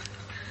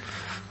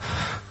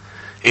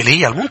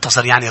 إيليا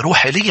المنتظر يعني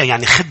روح إيليا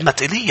يعني خدمة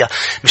إيليا.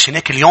 مش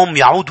هناك اليوم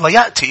يعود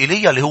ويأتي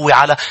إيليا اللي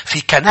هو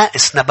في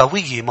كنائس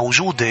نبوية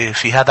موجودة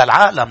في هذا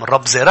العالم.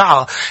 الرب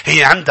زرعها.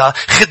 هي عندها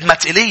خدمة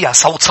إيليا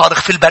صوت صارخ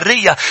في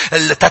البرية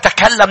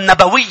تتكلم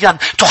نبويا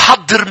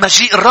تحضر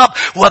مجيء الرب.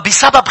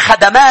 وبسبب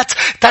خدمات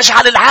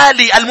تجعل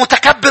العالي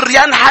المتكبر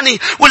ينحني.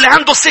 واللي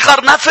عنده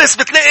صغر نفس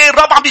بتلاقي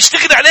الرب عم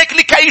يشتغل عليك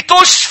لكي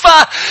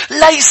تشفى.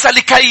 ليس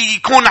لكي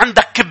يكون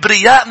عندك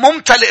كبرياء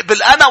ممتلئ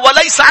بالأنا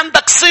وليس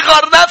عندك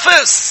صغر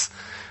نفس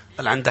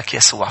بل عندك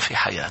يسوع في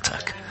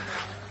حياتك.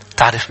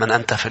 تعرف من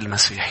أنت في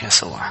المسيح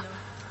يسوع.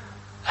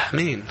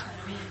 أمين.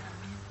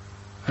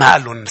 ما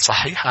قال له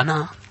صحيح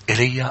أنا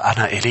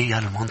إيليا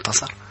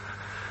المنتظر.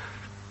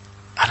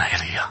 أنا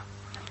إيليا.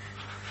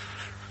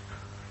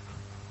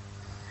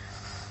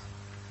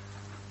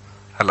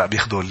 هلأ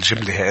بياخدوا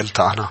الجملة هي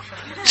قلتها أنا.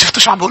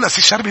 شفتوا شو عم بقول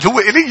أسي شربل هو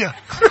إيليا.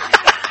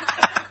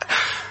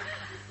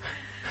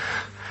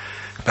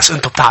 بس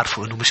أنتوا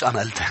بتعرفوا إنه مش أنا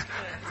قلتها.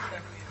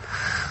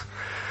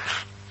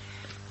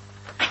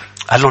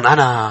 قال لهم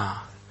أنا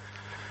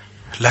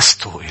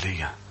لست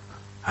إيليا.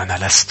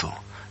 أنا لست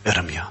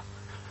إرميا.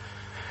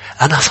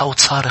 أنا صوت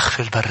صارخ في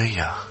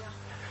البرية.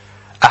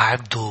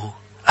 أعدوا.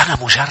 أنا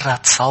مجرد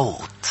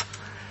صوت.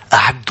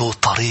 أعدوا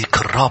طريق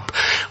الرب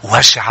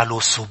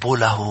واجعلوا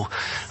سبله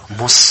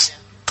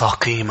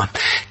مستقيما.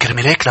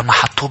 كرمالك لما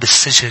حطوه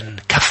بالسجن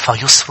كفى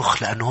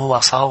يصرخ لأنه هو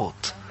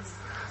صوت.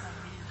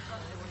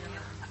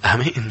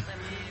 أمين.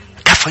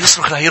 كفى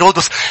يصرخ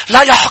لهيرودس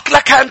لا يحق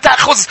لك أن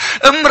تأخذ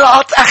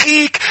امرأة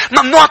أخيك.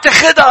 ممنوع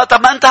تاخدها.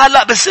 طب ما أنت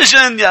هلأ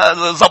بالسجن يا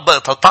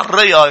زبط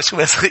طرية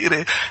شو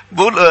صغيرة.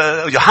 بقول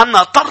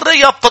يوحنا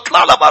طرية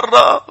بتطلع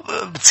لبرا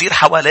بتصير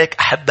حواليك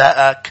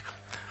أحبائك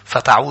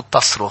فتعود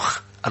تصرخ.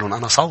 قالوا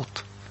أنا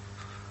صوت.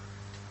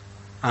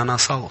 أنا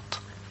صوت.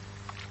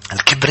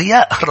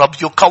 الكبرياء الرب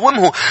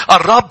يقاومه.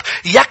 الرب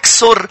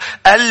يكسر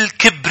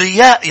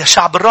الكبرياء يا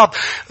شعب الرب.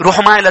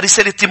 روحوا معي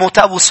لرسالة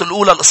تيموثاوس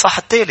الأولى الإصحاح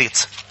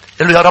 3.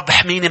 قال له يا رب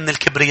احميني من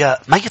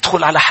الكبرياء ما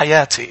يدخل على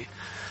حياتي.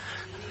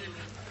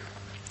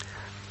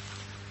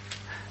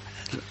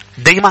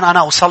 دايما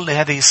أنا أصلي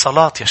هذه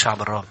الصلاة يا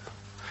شعب الرب.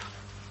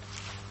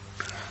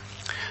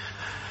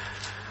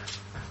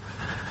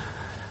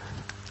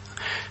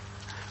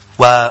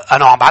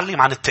 وأنا عم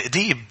بعلم عن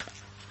التأديب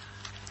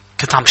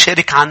كنت عم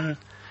شارك عن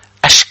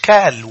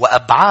أشكال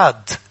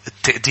وأبعاد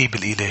التأديب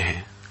الإلهي.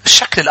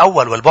 الشكل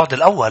الأول والبعد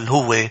الأول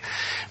هو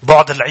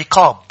بعد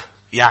العقاب.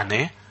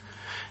 يعني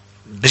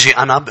بيجي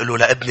أنا بقوله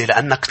لابني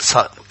لأنك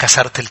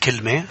كسرت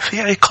الكلمة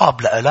في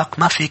عقاب لألك.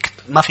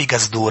 ما في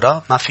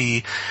جزدورة ما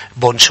في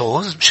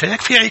بونشوز مش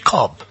هيك في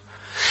عقاب.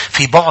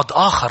 في بعد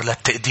آخر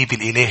للتأديب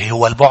الإلهي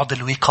هو البعد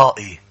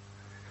الوقائي.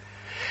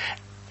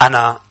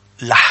 أنا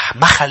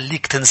ما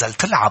خليك تنزل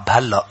تلعب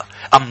هلأ.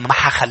 أما ما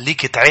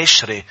حخليك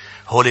تعيشري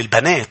هول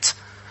البنات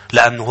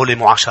لأنه هول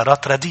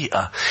معاشرات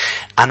رديئة.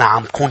 أنا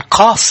عم كون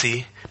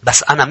قاسي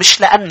بس أنا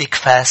مش لأنك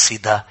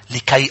فاسدة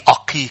لكي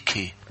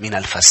أقيك من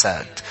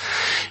الفساد.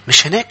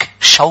 مش هناك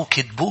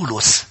شوكة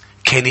بولس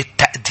كانت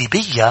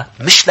تأديبية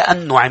مش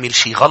لأنه عمل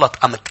شيء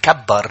غلط أم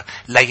تكبر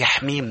لا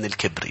يحميه من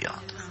الكبرياء.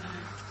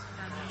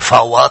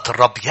 فأوقات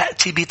الرب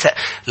يأتي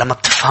لما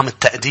بتفهم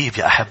التأديب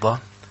يا أحبة.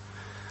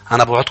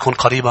 أنا بوعدكم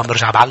قريبا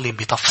برجع بعلم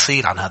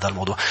بتفصيل عن هذا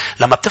الموضوع.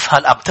 لما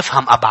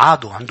بتفهم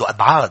أبعاده. عنده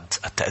أبعاد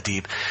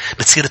التأديب.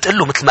 بتصير تقول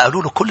له مثل ما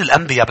قالوا له كل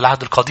الأنبياء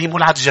بالعهد القديم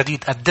والعهد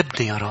الجديد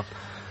أدبني يا رب.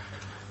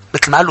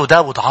 مثل ما قال له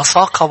داود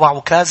عصاك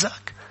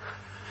وعكازك.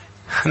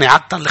 يعني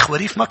عادة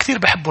الخواريف ما كثير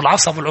بيحبوا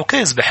العصا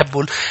والعكاز.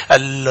 بيحبوا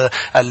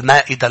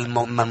المائدة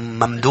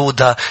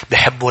الممدودة.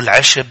 بيحبوا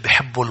العشب.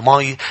 بيحبوا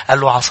المي. قال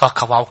له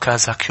عصاك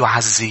وعكازك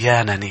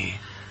يعزيانني.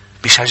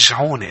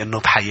 بيشجعوني إنه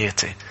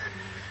بحياتي.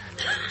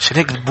 عشان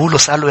هيك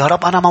بولس قال له يا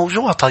رب أنا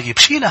موجوع. طيب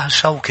شيلها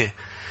الشوكة.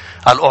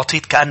 قال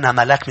أعطيت كأن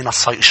ملاك من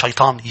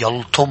الشيطان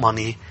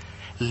يلطمني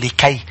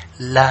لكي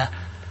لا.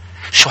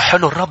 شو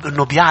حلو الرب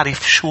إنه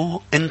بيعرف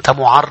شو أنت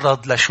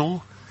معرض لشو.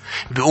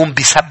 بيقوم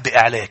بيسبق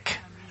عليك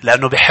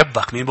لأنه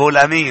بيحبك. مين بقول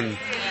أمين؟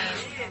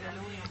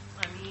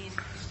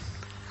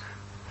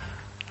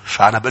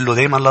 فأنا بقول له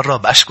دايما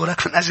للرب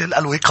أشكرك من أجل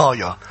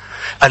الوقاية.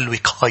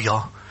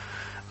 الوقاية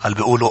قال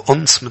بيقولوا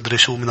أنس مدري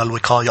شو من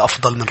الوقاية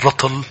أفضل من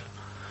رطل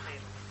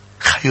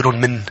خير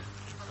من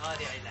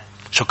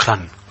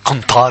شكرا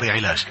قنطار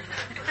علاج.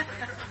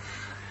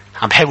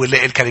 عم بحاول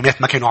لاقي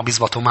الكلمات ما كانوا عم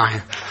يزبطوا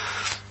معي.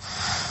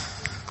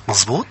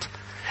 مزبوط.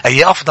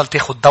 أي أفضل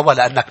تاخد دواء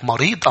لأنك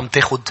مريض أم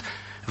تاخد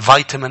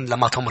فيتامين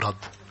لما تمرض؟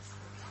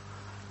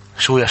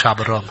 شو يا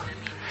شعب الرب؟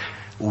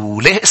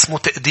 وليه اسمه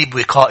تأديب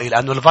وقائي؟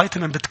 لأنه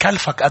الفيتامين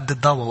بتكلفك قد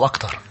الدواء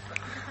وأكتر.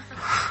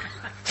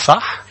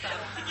 صح؟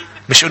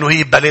 مش إنه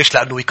هي ببلاش،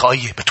 لأنه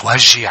وقائية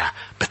بتوجع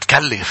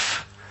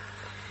بتكلف.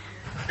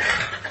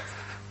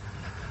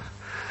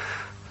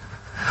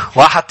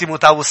 1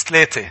 تيموثاوس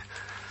 3.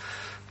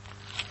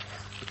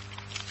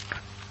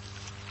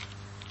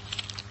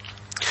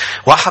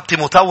 واحد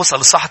تيموثاوس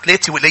الإصحاح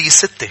 3 والآية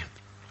 6.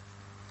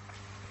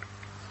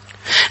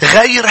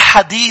 غير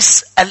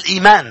حديث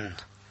الإيمان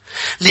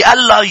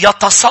لئلا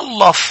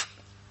يتصلف،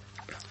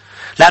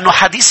 لأنه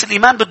حديث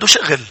الإيمان بده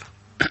شغل.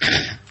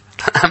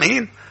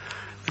 أمين.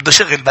 بده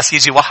شغل. بس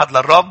يجي واحد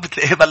للرب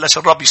بتلاقيه بلش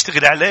الرب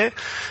يشتغل عليه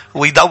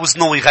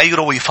ويدوزنه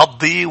ويغيره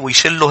ويفضي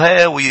ويشله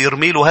ها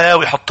ويرميله ها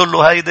ويحط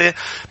له هيدا.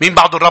 مين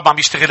بعده الرب عم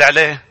يشتغل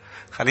عليه؟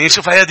 خليني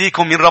نشوف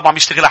هيديكم مين الرب عم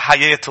يشتغل على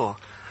حياته.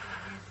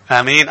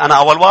 أمين. أنا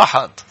أول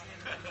واحد.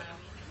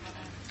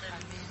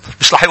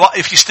 مش رح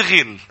يوقف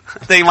يشتغل.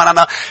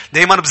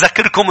 دايما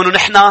بذكركم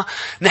انه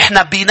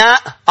نحن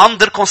بناء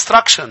under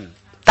construction،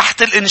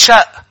 تحت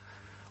الانشاء.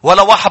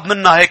 ولا واحد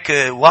منا هيك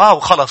واو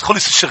خلص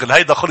خلص الشغل،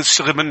 هيدا خلص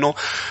الشغل منه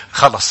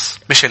خلص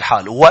مش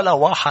الحال. ولا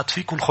واحد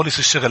فيكم خلص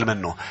الشغل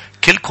منه.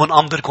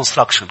 كلكم under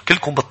construction.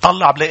 كلكم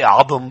بتطلع بلاقي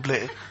عظم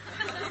بلاقي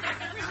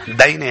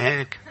ديني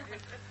هيك.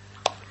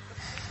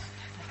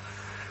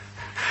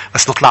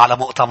 بس نطلع على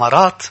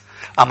مؤتمرات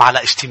أم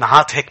على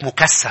اجتماعات هيك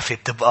مكثفة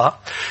بتبقى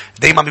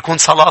دايما بيكون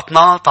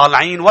صلاتنا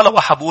طالعين ولا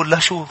واحد بقول لا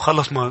شو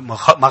خلص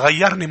ما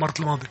غيرني مرة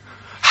الماضي،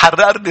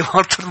 حررني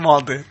مرة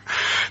الماضي.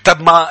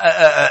 طب ما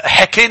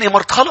حكيني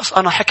مرة، خلص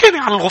أنا حكيني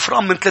عن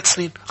الغفران من 3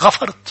 سنين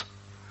غفرت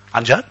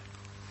عن جد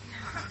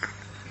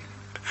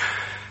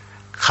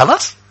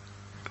خلاص.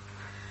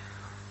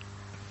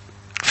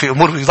 في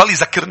أمور يضل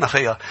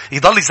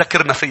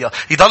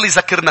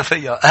يذكرنا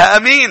فيها.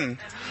 آمين.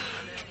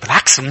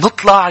 بالعكس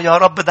بنطلع يا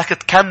رب بدك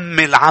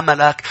تكمل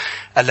عملك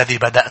الذي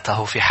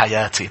بدأته في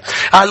حياتي.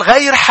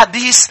 الغير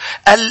حديث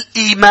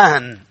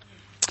الإيمان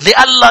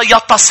لئلا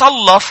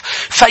يتصلف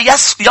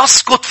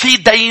فيسقط في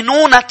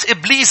دينونة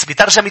إبليس.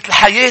 بترجمة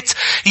الحياة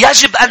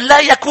يجب أن لا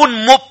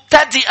يكون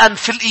مبتدئا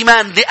في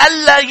الإيمان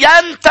لئلا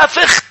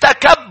ينتفخ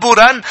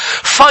تكبرا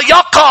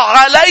فيقع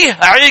عليه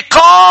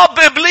عقاب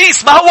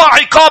إبليس. ما هو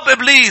عقاب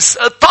إبليس؟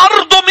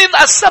 طرده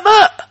من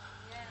السماء.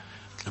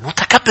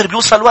 المتكبر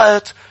بيوصل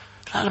وقت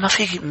لا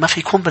ما في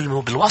يكون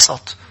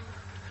بالوسط.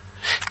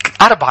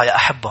 4 يا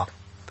أحبة.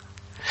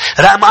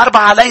 رقم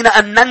 4 علينا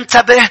أن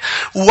ننتبه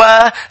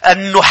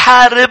وأن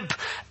نحارب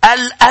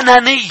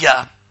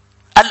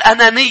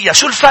الأنانية.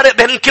 شو الفرق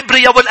بين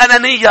الكبرياء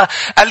والأنانية؟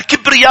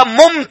 الكبرياء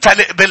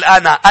ممتلئ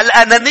بالأنا،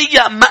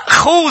 الأنانية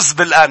مأخوذ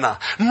بالأنا،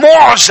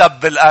 معجب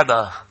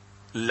بالأنا.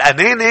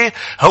 الأناني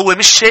هو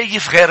مش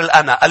شايف غير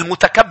الأنا.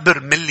 المتكبر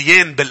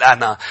مليان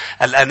بالأنا.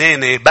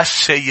 الأناني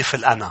بس شايف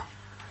الأنا.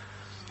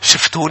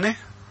 شفتوني؟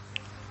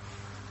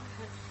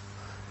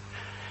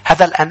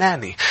 هذا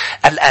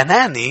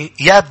الأناني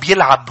يا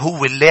بيلعب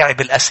هو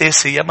اللاعب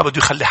الأساسي يا ما بده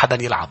يخلي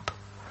حدا يلعب.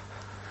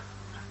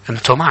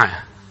 انتوا معي؟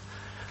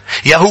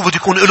 يا هو بده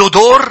يكون له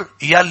دور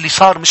يا اللي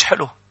صار مش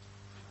حلو.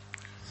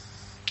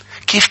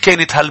 كيف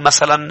كانت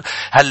مثلا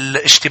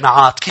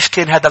هالاجتماعات؟ كيف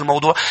كان هذا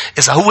الموضوع؟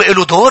 إذا هو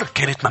له دور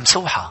كانت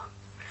ممسوحة.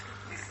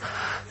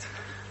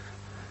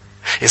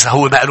 إذا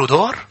هو ما له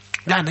دور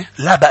يعني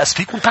لا بأس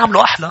فيكم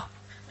تعملوا أحلى.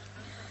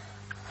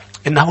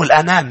 إنه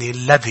الأناني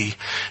الذي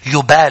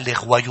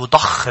يبالغ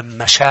ويضخم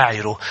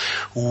مشاعره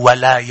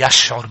ولا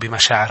يشعر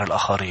بمشاعر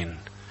الآخرين.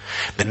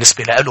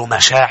 بالنسبة له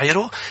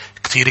مشاعره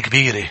كتير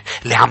كبيرة،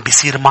 اللي عم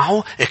بيصير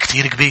معه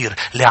كتير كبير،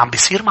 اللي عم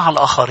بيصير مع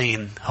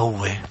الآخرين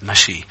هو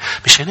ماشي.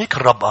 مش هناك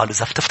الرب قال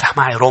إذا بتفتح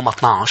معي روما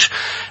 12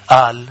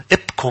 قال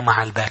ابكوا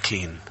مع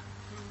الباكين.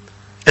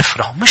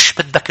 افرحوا. مش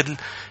بدك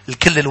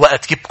كل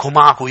الوقت يبكوا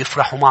معك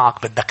ويفرحوا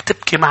معك. بدك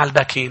تبكي مع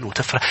الباكين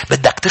وتفرح.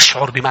 بدك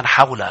تشعر بمن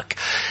حولك.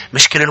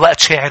 مش كل الوقت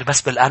شاعر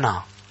بس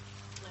بالأنا.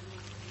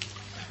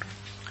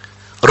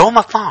 روما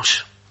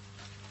 12.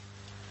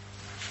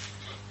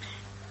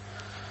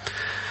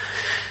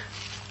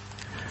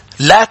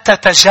 لا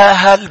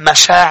تتجاهل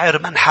مشاعر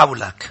من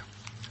حولك.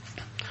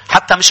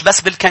 حتى مش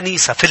بس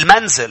بالكنيسة، في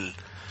المنزل،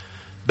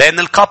 بين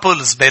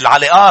الكابلز،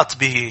 بالعلاقات،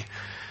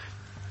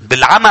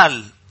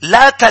 بالعمل.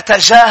 لا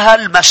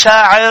تتجاهل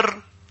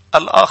مشاعر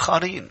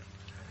الآخرين.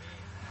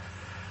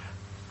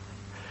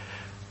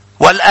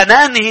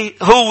 والأناني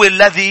هو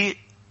الذي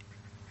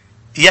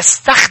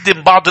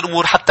يستخدم بعض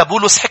الأمور. حتى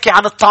بولس حكي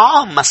عن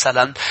الطعام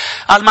مثلا،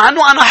 قال مع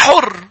أنه أنا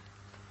حر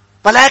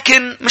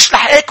ولكن مش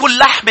رح أكل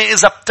لحمة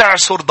إذا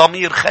بتعصر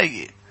ضمير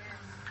خيي.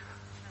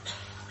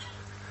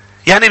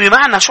 يعني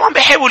بمعنى شو عم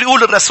بيحاول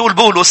يقول الرسول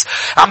بولس؟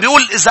 عم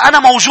بيقول إذا أنا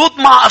موجود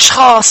مع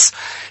أشخاص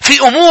في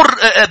أمور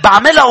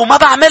بعملها وما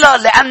بعملها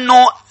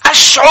لأنه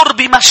أشعر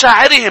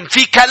بمشاعرهم،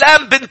 في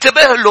كلام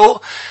بنتبه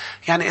له.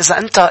 يعني إذا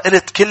أنت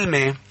قلت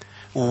كلمة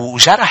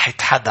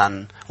وجرحت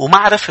حدا وما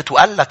عرفت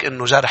وقال لك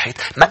إنه جرحت،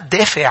 ما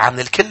تدافع عن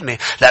الكلمة،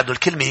 لأنه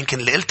الكلمة يمكن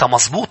اللي قلتها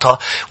مزبوطة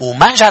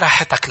وما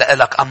جرحتك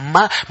لإلك،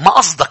 أما ما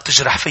قصدك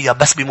تجرح فيها،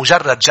 بس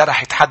بمجرد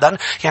جرحت حدا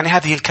يعني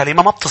هذه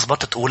الكلمة ما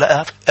بتزبط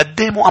تقولها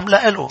قدامه أم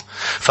لإله.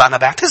 فأنا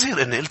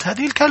بعتذر إني قلت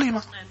هذه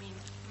الكلمة،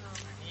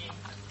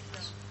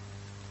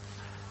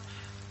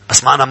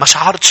 بس ما أنا ما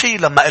شعرت شيء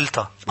لما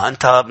قلتها. ما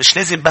أنت مش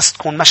لازم بس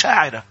تكون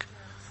مشاعرك،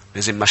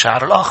 لازم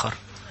مشاعر الآخر.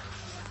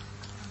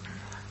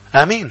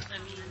 آمين.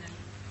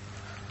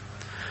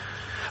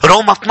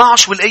 روما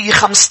 12 والآية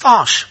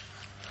 15.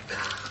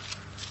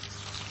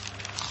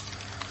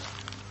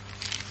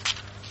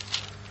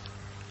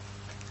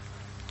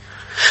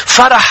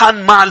 فرحا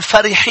مع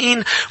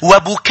الفرحين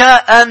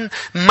وبكاء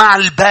مع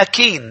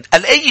الباكين.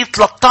 الآية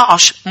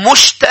 13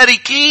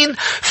 مشتركين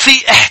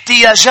في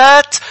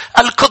احتياجات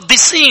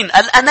القديسين.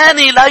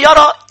 الأناني لا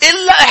يرى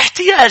إلا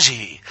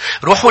احتياجه.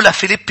 روحوا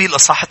لفيليبي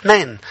الإصحاح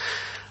 2.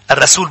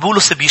 الرسول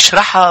بولس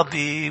بيشرحها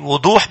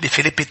بوضوح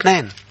بفيليبي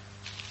 2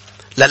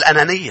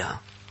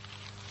 للأنانية.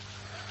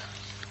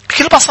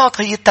 بكل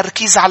بساطة هي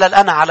التركيز على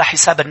الأنا على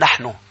حساب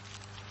النحن.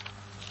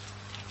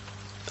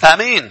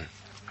 آمين.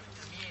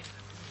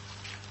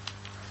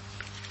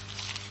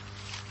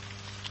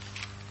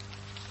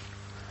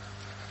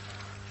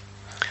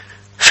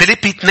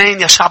 فيليبي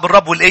 2 يا شعب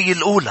الرب والآية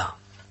الأولى.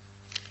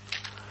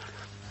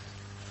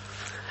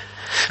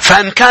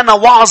 فإن كان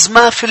وعظ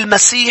ما في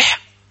المسيح،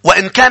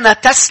 وإن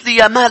كان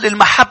تسلية ما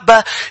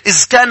للمحبة،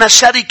 إذ كان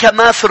شركة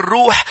ما في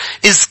الروح،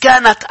 إذ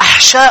كانت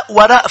أحشاء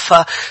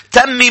ورأفة،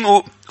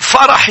 تمموا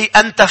فرحي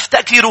أن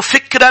تفتكروا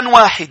فكرا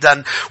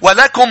واحدا،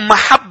 ولكم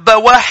محبة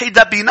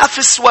واحدة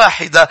بنفس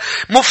واحدة،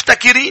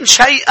 مفتكرين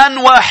شيئا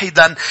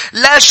واحدا،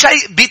 لا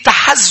شيء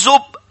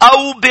بتحزب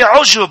أو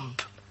بعجب.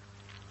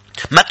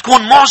 ما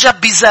تكون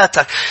معجب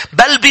بذاتك،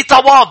 بل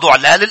بتواضع،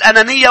 لا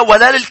للأنانية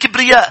ولا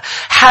للكبرياء،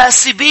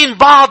 حاسبين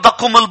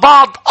بعضكم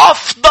البعض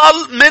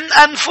أفضل من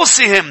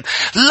أنفسهم.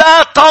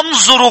 لا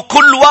تنظروا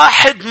كل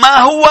واحد ما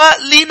هو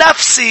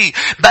لنفسه،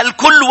 بل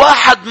كل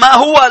واحد ما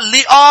هو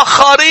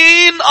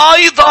لآخرين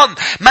أيضا.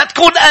 ما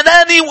تكون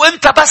أناني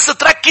وإنت بس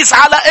تركز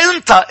على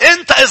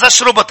أنت إذا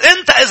شربت،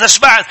 أنت إذا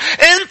شبعت،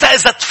 أنت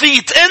إذا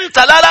تفيت، أنت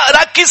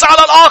لا ركز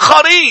على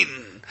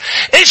الآخرين.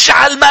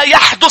 اجعل ما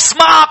يحدث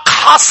معك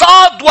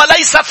حصاد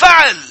وليس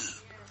فعل.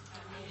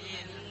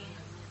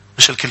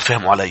 مش الكل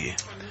فهموا علي؟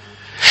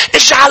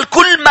 اجعل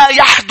كل ما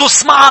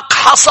يحدث معك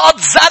حصاد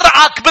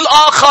زرعك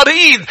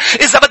بالآخرين.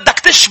 إذا بدك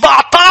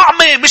تشبع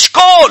طعمة مش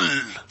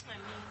كل.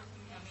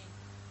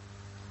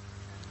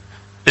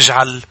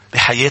 اجعل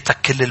بحياتك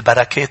كل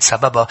البركات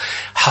سببها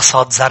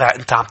حصاد زرع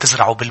انت عم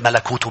تزرعه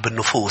بالملكوت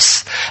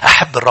وبالنفوس.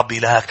 احب الرب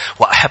إلهك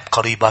واحب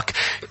قريبك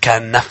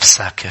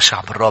كنفسك يا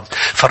شعب الرب.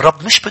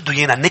 فالرب مش بده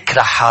ايانا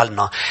نكره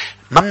حالنا.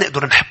 ما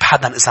بنقدر نحب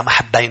حدا إذا ما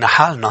حبينا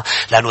حالنا.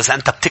 لأنه إذا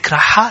أنت بتكره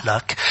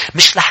حالك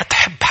مش رح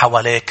تحب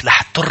حواليك،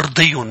 رح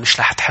ترضيهم مش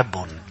رح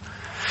تحبهم.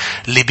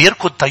 اللي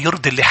بيركض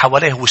تيرضي اللي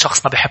حواليه هو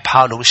شخص ما بيحب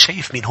حاله، مش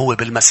شايف مين هو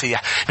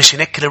بالمسيح. مش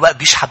هناك كل الوقت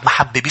بيشحد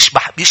محبة،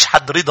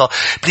 بيشحد رضا،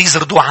 بليز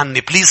رضوا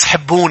عني، بليز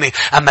حبوني.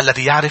 أما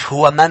الذي يعرف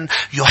هو من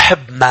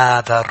يحب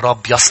ماذا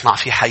الرب يصنع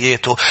في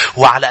حياته،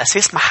 وعلى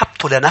أساس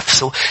محبته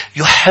لنفسه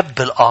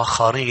يحب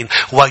الآخرين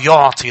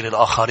ويعطي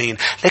للآخرين.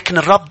 لكن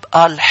الرب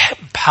قال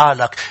حب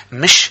حالك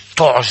مش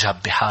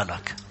تعجب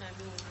بحالك.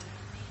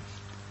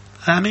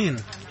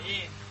 آمين.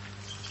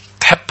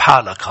 تحب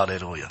حالك.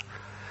 هاليلويا.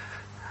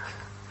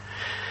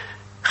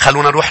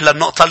 خلونا نروح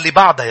للنقطة اللي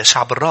بعدها يا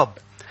شعب الرب.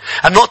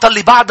 النقطة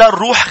اللي بعدها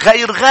الروح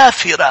غير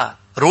غافرة.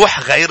 روح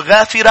غير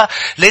غافرة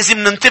لازم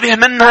ننتبه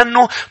منها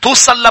انه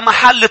توصل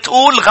لمحل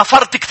تقول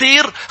غفرت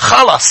كثير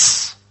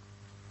خلص.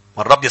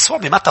 والرب يسوع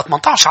بمتى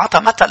 18 عطى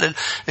مثل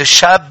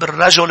الشاب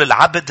الرجل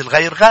العبد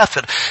الغير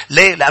غافر.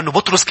 ليه؟ لأنه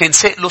بطرس كان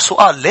سأله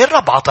سؤال. ليه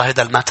الرب عطى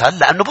هذا المثل؟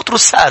 لأنه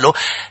بطرس سأله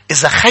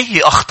إذا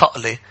خيي أخطأ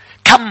لي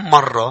كم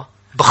مرة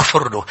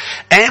بغفر له؟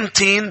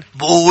 أمتين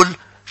بقول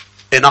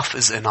enough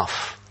is enough.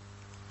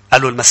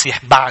 قالوا المسيح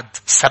بعد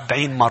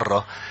 70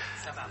 مرة.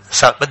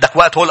 بدك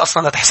وقت هول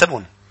أصلا لا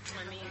تحسبون.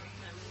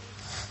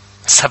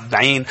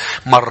 70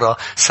 مرة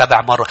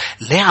 7 مرة.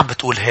 ليه عم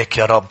بتقول هيك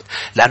يا رب؟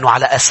 لأنه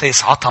على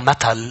أساس عطى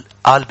مثل.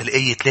 قال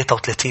بالآية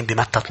 33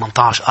 بمتى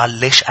 18 قال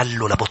ليش قال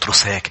له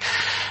لبطرس هيك؟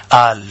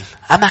 قال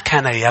أما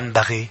كان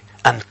ينبغي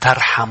أن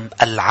ترحم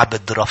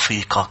العبد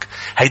رفيقك.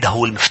 هيدا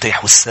هو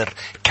المفتاح والسر.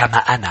 كما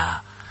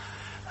أنا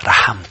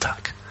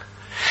رحمتك.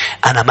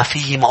 أنا ما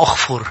فيي ما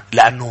أغفر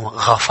لأنه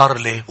غفر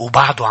لي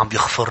وبعده عم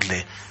بيغفر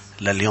لي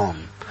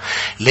لليوم.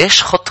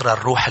 ليش خطرة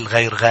الروح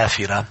الغير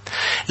غافرة؟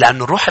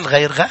 لأنه الروح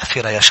الغير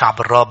غافرة يا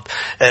شعب الرب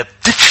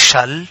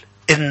بتفشل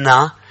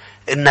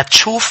إن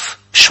تشوف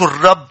شو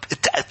الرب،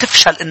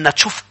 تفشل إن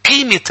تشوف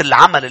قيمة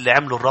العمل اللي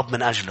عمله الرب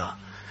من أجله.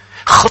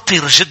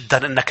 خطر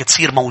جدا إنك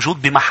تصير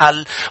موجود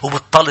بمحل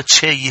وبتطلت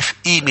شايف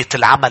قيمة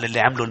العمل اللي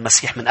عمله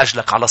المسيح من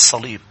أجلك على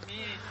الصليب.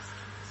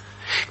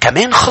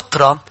 كمان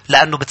خطرة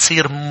لأنه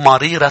بتصير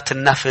مريرة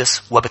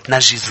النفس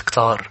وبتنجز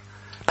كتار.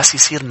 بس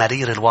يصير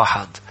مرير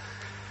الواحد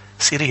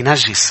يصير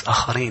ينجس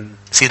آخرين،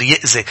 يصير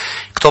يأذي.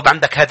 اكتب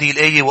عندك هذه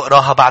الآية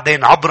واقراها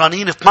بعدين.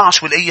 عبرانيين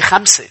 12 والآية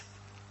 5.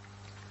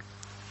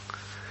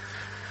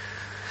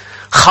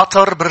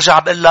 خطر برجع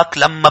بقول لك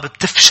لما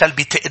بتفشل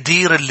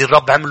بتقدير اللي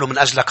الرب عمله من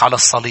أجلك على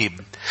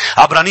الصليب.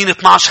 عبرانيين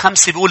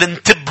 12:5 بيقول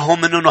انتبهوا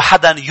من انه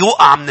حدا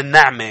يوقع من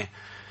النعمة.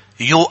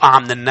 يوقع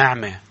من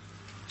النعمة.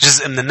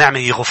 جزء من النعمة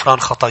هي غفران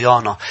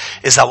خطايانا.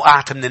 إذا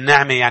وقعت من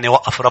النعمة يعني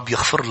وقف رب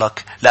يغفر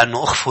لك. لأنه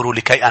اغفروا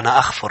لكي أنا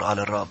أغفر قال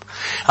الرب.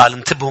 قال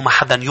انتبهوا ما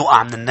حدا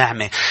يوقع من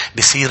النعمة.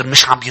 بصير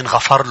مش عم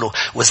ينغفر له.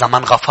 وإذا ما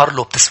انغفر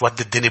له بتسود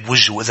الدنيا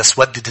بوجهه. وإذا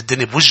سودت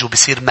الدنيا بوجهه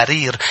بصير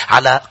مرير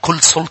على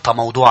كل سلطة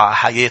موضوعة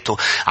حياته.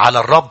 على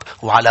الرب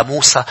وعلى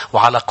موسى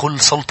وعلى كل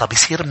سلطة.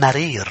 بصير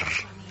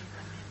مرير.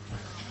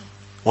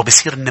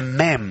 وبصير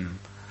نمام.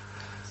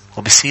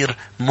 وبصير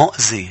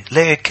مؤذي.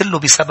 ليه؟ كله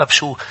بسبب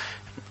شو؟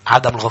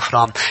 عدم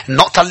الغفران.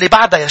 النقطة اللي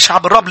بعدها يا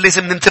شعب الرب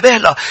لازم ننتبه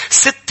لها.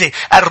 6.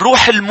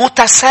 الروح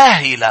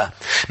المتساهلة.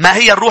 ما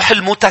هي الروح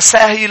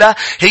المتساهلة؟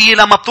 هي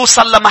لما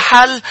بتوصل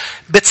لمحل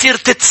بتصير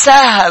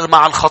تتساهل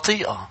مع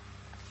الخطيئة.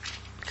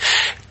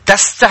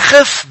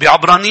 تستخف.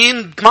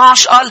 بعبرانيين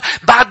 12 قال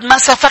بعد ما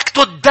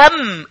سفكتوا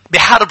الدم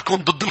بحاربكم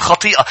ضد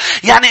الخطيئة.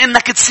 يعني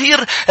انك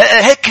تصير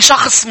هيك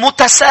شخص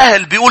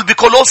متساهل. بيقول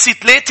بكولوسي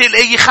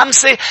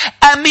 3:5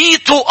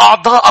 اميتوا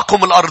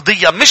اعضاءكم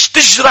الارضية. مش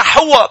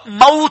تجرحوها،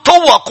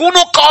 موتوها.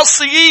 كونوا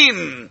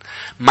قاسيين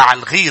مع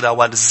الغيرة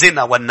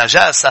والزنا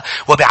والنجاسة.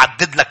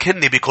 وبيعدد لك هن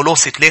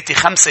بكولوسي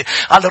 3:5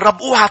 قال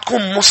الرب اوعى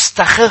تكون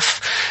مستخف.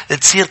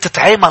 تصير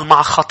تتعامل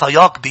مع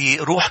خطاياك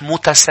بروح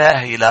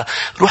متساهلة.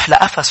 روح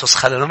لأفسس.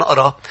 خلينا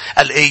نقرأ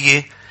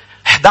الآية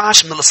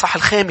 11 من الإصحاح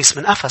 5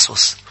 من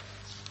أفسس.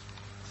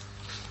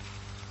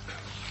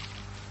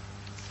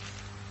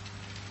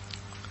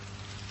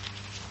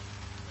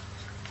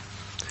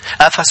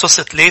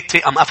 أفسس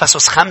 3 أم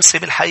أفسس 5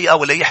 بالحقيقة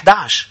والآية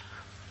 11.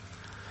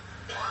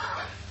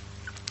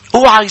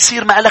 اوعى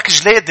يصير ما لك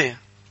جلادة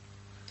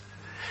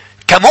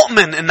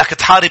كمؤمن انك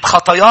تحارب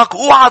خطاياك.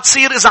 اوعى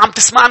تصير اذا عم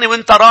تسمعني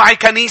وانت راعي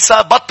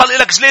كنيسة بطل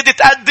لك جلادة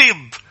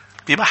تأدب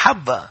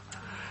بمحبة.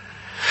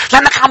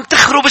 لانك عم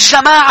تخرب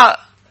الجماعة.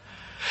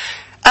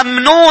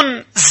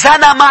 أمنون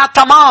زنى مع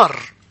تمار.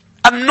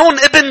 أمنون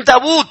ابن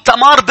داود.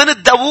 تمار بنت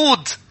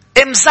داود.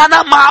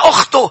 زنى مع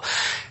أخته.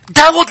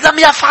 داود لم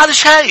يفعل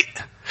شيء.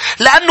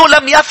 لأنه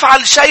لم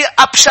يفعل شيء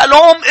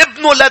أبشالوم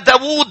ابنه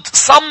لداود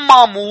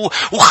صمم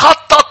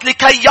وخطط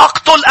لكي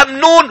يقتل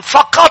أمنون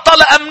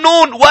فقتل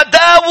أمنون.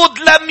 وداود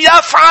لم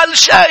يفعل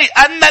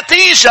شيء.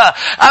 النتيجة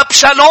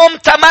أبشالوم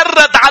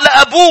تمرد على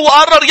أبوه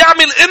وقرر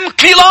يعمل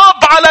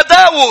انقلاب على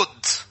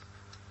داود.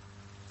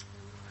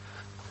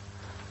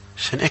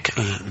 عشان هيك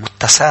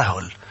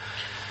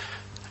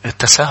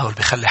التساهل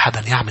بيخلي حدا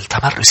يعمل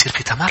تمرد. يصير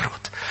في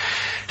تمرد.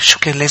 شو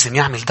كان لازم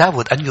يعمل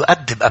داود؟ أن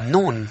يؤدب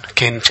أمنون.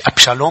 كان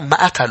أبشالوم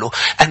ما قتله.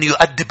 أن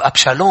يؤدب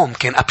أبشالوم.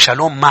 كان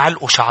أبشالوم ما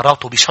علقوا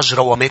شعراته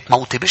بشجرة ومات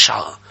موت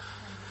بشعة.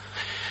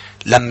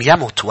 لم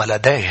يمت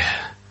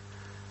ولديه.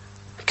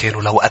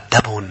 كانوا لو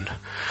أدبون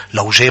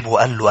لو جابوا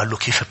قال له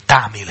كيف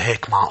بتعمل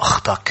هيك مع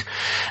أختك؟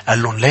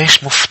 قال لهم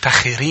ليش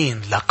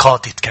مفتخرين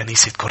لقادة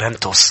كنيسة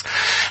كورنثوس؟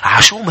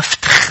 عشو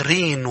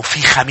مفتخرين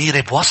وفي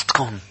خميرة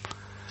بوسطكم؟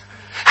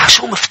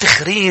 عشو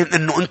مفتخرين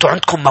انه انتوا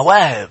عندكم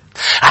مواهب؟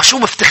 عشو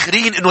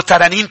مفتخرين انه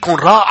ترانيمكم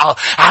رائعة؟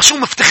 عشو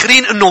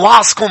مفتخرين انه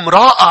وعظكم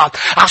رائع؟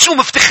 عشو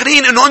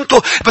مفتخرين انه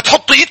انتوا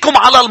بتحطوا ايدكم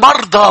على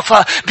المرضى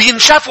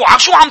فبينشفوا؟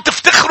 عشو عم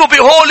تفتخروا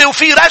بهولي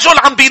وفي رجل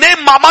عم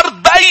بينام مع مرض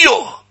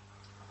بيه؟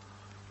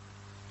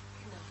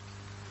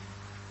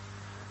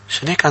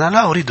 عشان هيك أنا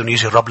لا أريد أن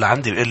يجي الرب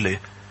لعندي ويقول لي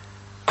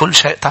كل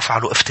شيء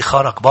تفعله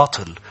افتخارك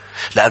باطل.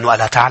 لأنه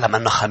ألا تعلم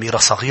أن خميرة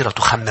صغيرة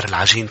تخمر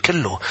العجين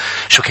كله.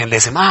 شو كان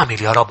لازم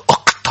أعمل يا رب؟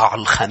 أقطع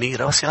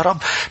الخميرة. بس يا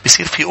رب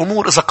بيصير في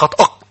أمور إذا قد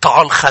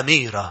أقطع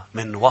الخميرة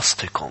من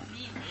وسطكم.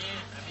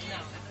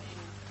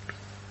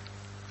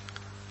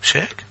 مش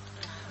هيك؟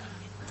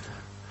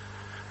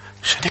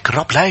 عشان هيك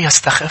الرب لا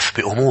يستخف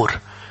بأمور.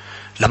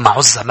 لما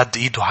عزة مد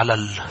ايده على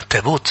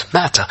التابوت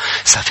مات.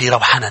 سفيرة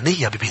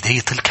وحنانية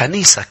ببداية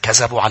الكنيسة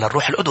كذبوا على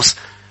الروح القدس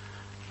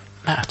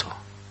ماتوا.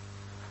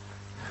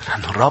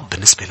 لأن الرب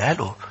بالنسبة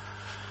له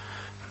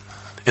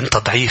انت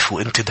ضعيف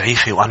وانت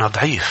ضعيفة وانا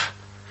ضعيف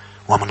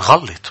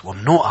ومنغلط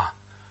ومنوقع.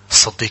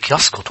 الصديق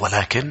يسقط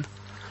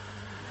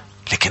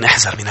لكن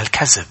احذر من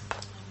الكذب.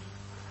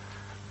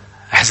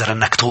 احذر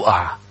انك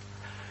توقع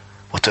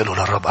وتقول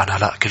للرب انا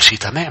لا كل شيء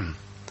تمام.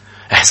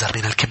 احذر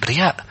من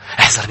الكبرياء.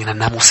 احذر من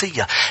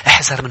الناموسية.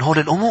 احذر من هول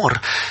الأمور.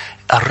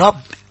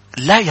 الرب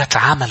لا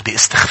يتعامل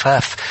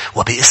باستخفاف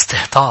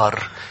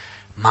وباستهتار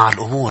مع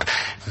الأمور.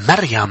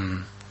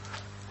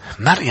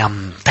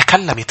 مريم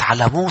تكلمت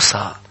على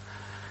موسى.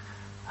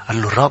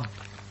 قال له الرب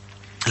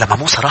لما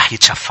موسى راح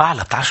يتشفع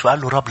له بتعرف شو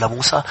قال له الرب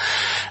لموسى؟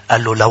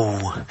 قال له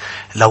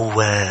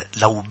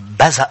لو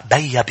بزق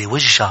بيا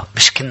بوجهها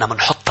مش كنا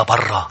منحطها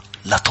برا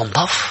لا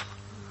تنضف.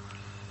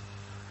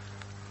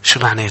 شو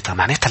معناتها؟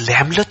 معناتها اللي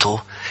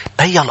عملته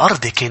بيا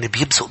الأرض كان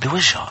بيبزق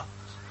بوجهها.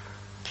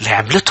 اللي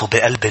عملته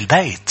بقلب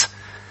البيت.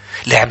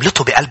 اللي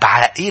عملته بقلب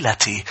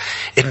عائلتي.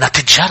 إنها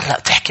تتجرأ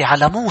تحكي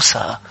على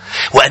موسى.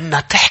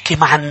 وإنها تحكي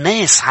مع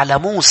الناس على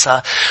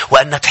موسى.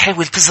 وإنها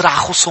تحاول تزرع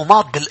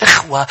خصومات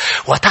بالإخوة.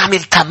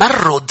 وتعمل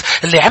تمرد.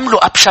 اللي عمله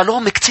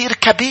أبشالوم كتير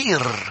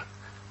كبير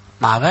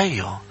مع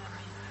بيه.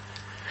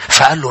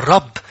 فقال له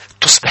الرب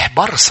تصبح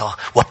برصة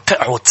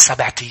وبتقعد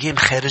 7 أيام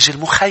خارج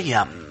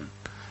المخيم.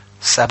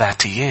 7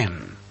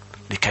 أيام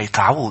لكي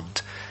تعود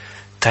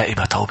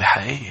تائبة توبة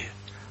حقيقية.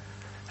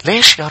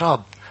 ليش يا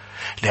رب؟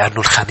 لأن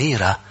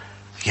الخميرة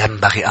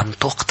ينبغي أن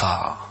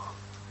تقطع.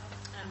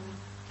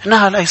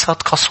 إنها ليست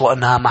قسوة،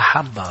 إنها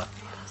محبة.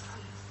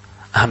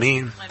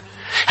 أمين.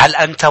 هل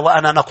أنت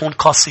وأنا نكون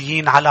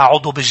قاسيين على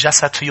عضو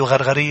بالجسد فيه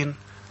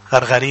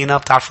غرغرينة؟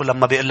 بتعرفوا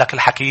لما بيقول لك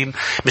الحكيم،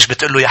 مش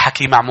بتقول له يا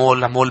حكيم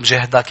عمول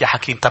مجهدك يا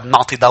حكيم، طب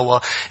نعطي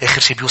دواء.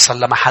 آخر شيء بيوصل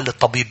لمحل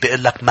الطبيب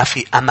بيقول لك ما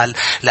في أمل،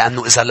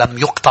 لأنه إذا لم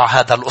يقطع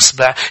هذا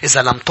الأصبع،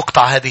 إذا لم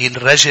تقطع هذه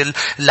الرجل،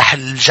 رح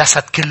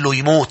الجسد كله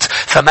يموت.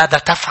 فماذا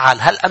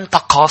تفعل؟ هل أنت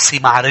قاسي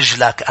مع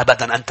رجلك؟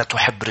 أبدا، أنت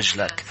تحب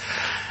رجلك.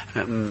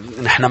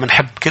 نحن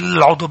منحب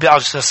كل عضو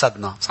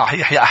بجسدنا،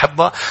 صحيح يا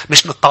أحبة؟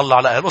 مش نطلع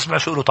على الأصبع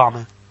شو له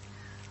طعمه.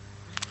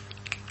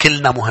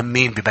 كلنا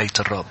مهمين ببيت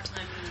الرب،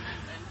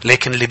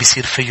 لكن اللي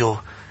بيصير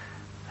فيه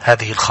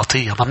هذه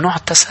الخطية ممنوع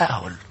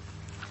التساهل.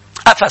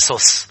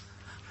 أفسس،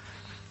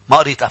 ما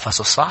قريت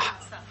أفسس صح؟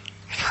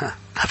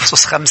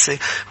 أفسس 5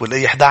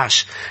 والآية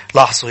 11.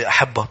 لاحظوا يا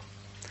أحبة،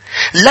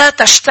 لا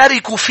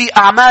تشتركوا في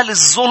أعمال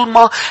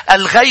الظلمة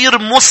الغير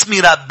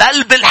مثمرة،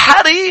 بل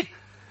بالحري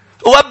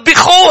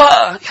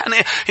وبخوها.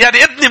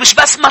 يعني ابني مش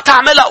بس ما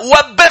تعملها،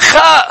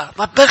 وبخها.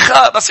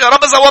 بس يا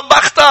رب إذا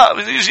وبختها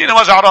يجيني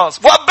وجع راس.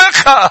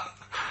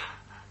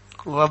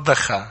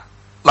 وبخها.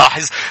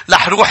 لاحظ،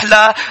 رح روح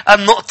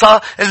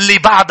للنقطة اللي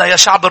بعدها يا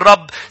شعب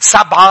الرب.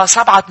 7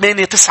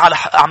 8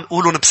 9 عم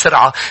قولون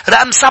بسرعة.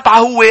 رقم 7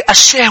 هو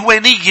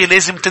الشهوانية.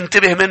 لازم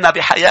تنتبه منها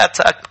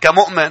بحياتك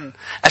كمؤمن.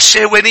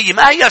 الشهوانية.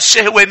 ما هي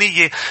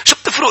الشهوانية؟ شو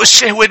بتفرق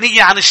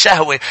الشهوانية عن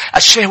الشهوة؟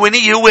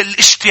 الشهوانية هو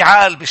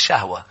الاشتعال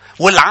بالشهوة،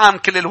 والعام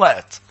كل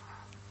الوقت.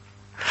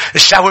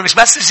 الشهوة مش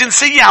بس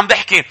الجنسية، عم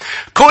بحكي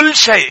كل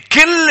شيء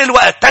كل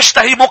الوقت.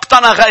 تشتهي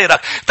مقتنى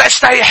غيرك،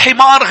 تشتهي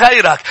حمار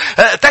غيرك،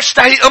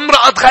 تشتهي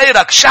امرأة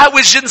غيرك. شهوة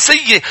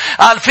الجنسية.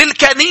 في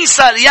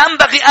الكنيسة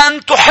ينبغي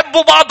أن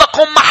تحبوا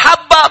بعضكم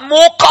محبة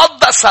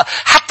مقدسة.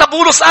 حتى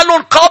بولس قال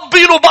لهم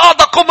قبلوا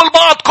بعضكم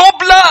البعض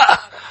قبلة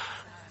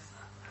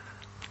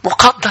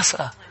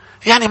مقدسة.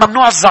 يعني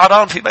ممنوع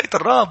الزعران في بيت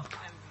الرب.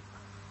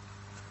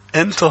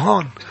 انتوا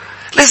هون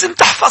لازم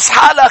تحفظ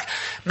حالك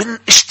من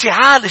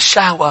اشتعال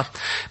الشهوة.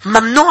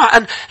 ممنوع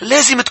أن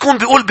لازم تكون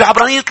بيقول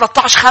بعبرانية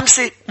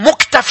 13:5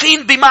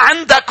 مكتفين بما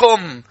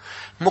عندكم.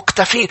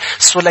 مكتفين.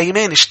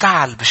 سليمان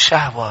اشتعل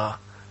بالشهوة.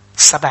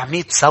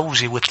 700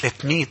 زوجة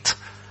و300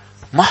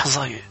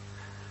 محظية.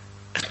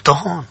 انتوا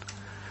هون.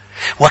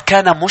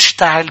 وكان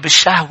مشتعل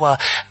بالشهوة.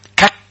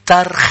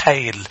 كتر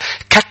خيل،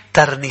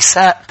 كتر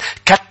نساء،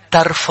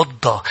 كتر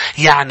فضة.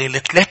 يعني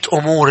ال3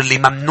 أمور اللي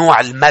ممنوع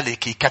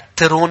الملك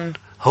يكترون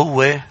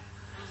هولي.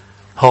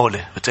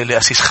 بتقلي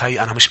أسيس خي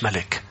أنا مش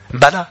ملك.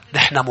 بلا،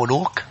 نحن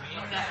ملوك.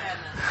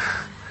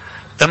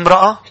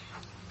 امرأة،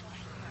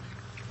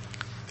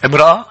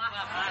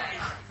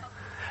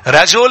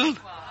 رجل.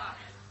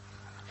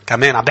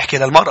 كمان عم بحكي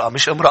للمرأة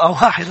مش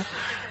امرأة واحدة.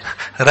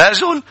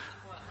 رجل.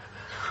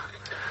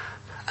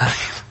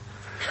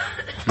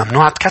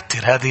 ممنوع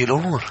تكتر هذه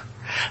الأمور.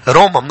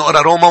 روما،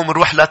 بنقرأ روما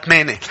ومنروح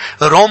ل8.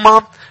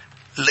 روما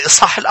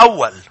الإصحاح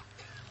الأول.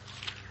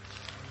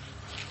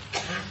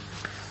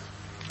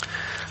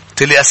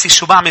 قلت لي أسيس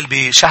شو بعمل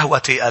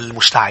بشهوتي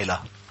المشتعلة؟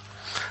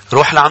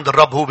 روح لعند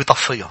الرب، هو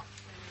بيطفيها.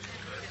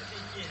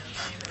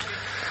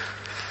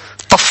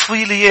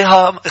 طفي لي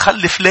إياها،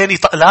 خلي فلاني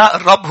لا،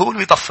 الرب هو اللي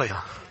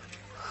بيطفيها.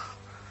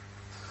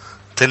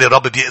 قلت لي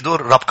الرب بيقدر،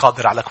 الرب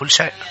قادر على كل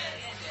شيء.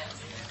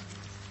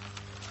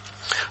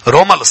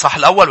 روما الإصحاح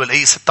الأول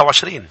والآية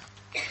 26.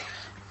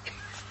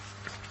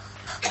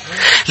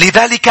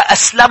 لذلك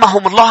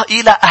أسلمهم الله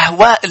إلى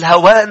أهواء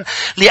الهوان،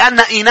 لأن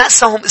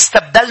إناسهم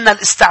استبدلنا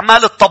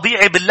الاستعمال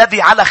الطبيعي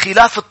بالذي على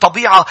خلاف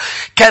الطبيعة.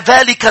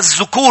 كذلك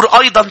الذكور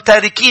أيضا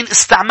تاركين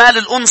استعمال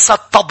الأنثى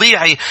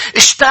الطبيعي،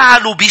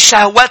 اشتعلوا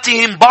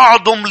بشهوتهم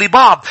بعضهم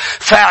لبعض،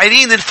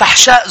 فاعلين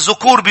الفحشاء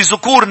ذكور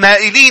بذكور،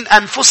 نائلين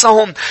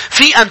أنفسهم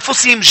في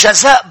أنفسهم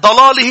جزاء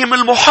ضلالهم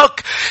المحق.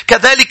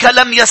 كذلك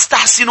لم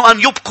يستحسنوا أن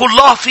يبقوا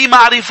الله في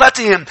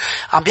معرفتهم.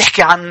 عم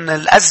بيحكي عن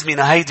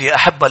الأزمنة هيدي يا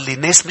أحبة، اللي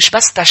الناس مش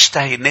بس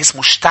تشتهي، الناس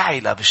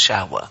مشتعلة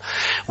بالشهوة،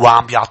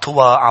 وعم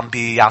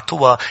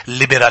بيعطوها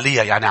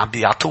الليبرالية. يعني عم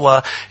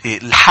بيعطوها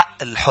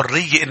الحق،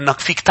 الحرية انك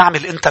فيك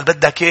تعمل انت اللي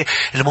بدك ايه.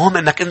 المهم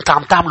انك انت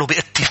عم تعمله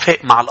باتفاق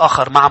مع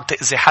الاخر، ما عم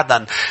تأذي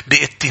حدا،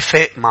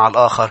 باتفاق مع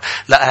الاخر.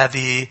 لا،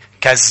 هذه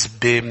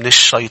كذبة من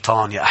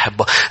الشيطان يا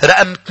أحبة.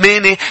 رقم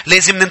 8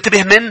 لازم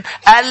ننتبه من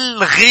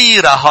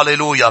الغيرة.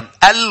 هاليلويا.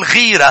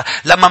 الغيرة.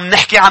 لما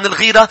بنحكي عن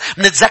الغيرة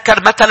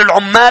بنتذكر مثل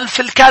العمال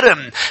في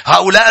الكرم.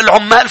 هؤلاء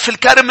العمال في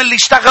الكرم اللي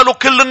اشتغلوا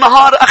كل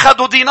النهار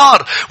أخذوا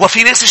دينار،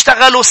 وفي ناس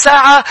اشتغلوا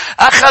ساعة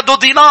أخذوا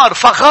دينار،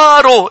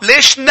 فغاروا.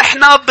 ليش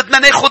نحن بدنا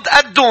ناخد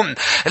قدهم؟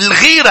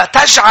 الغيرة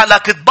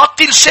تجعلك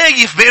تبطل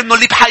شايف بأنه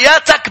اللي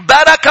بحياتك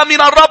بركة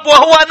من الرب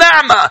وهو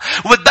نعمة،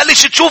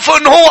 وبتبلش تشوفه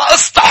أنه هو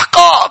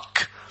استحقاق.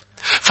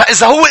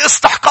 فإذا هو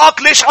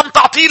استحقاق، ليش عم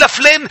تعطيه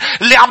لفلان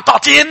اللي عم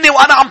تعطيهني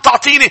وأنا عم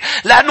تعطيني؟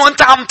 لأنه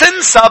أنت عم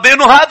تنسى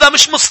بأنه هذا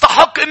مش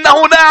مستحق،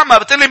 إنه نعمة.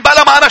 بتقولي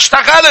بلا ما أنا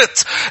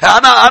اشتغلت،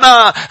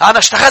 أنا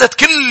اشتغلت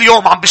كل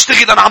يوم، عم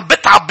بشتغل، أنا عم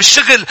بتعب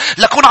بالشغل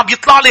لكون عم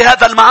يطلع لي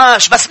هذا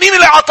المعاش. بس مين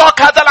اللي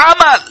عطاك هذا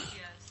العمل؟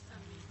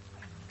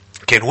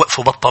 كانوا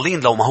وقفوا بطلين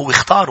لو ما هو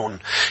اختارون.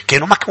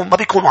 كانوا ما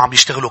بيكونوا عم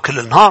يشتغلوا كل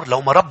النهار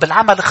لو ما رب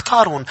العمل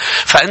اختارون.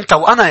 فأنت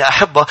وأنا يا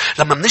أحبة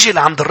لما بنجي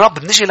لعند الرب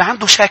بنجي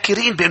لعنده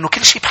شاكرين بأنه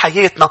كل شيء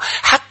بحياتنا،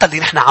 حتى اللي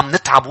نحن عم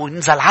نتعب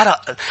وننزل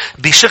عرق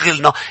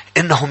بشغلنا،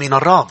 إنه من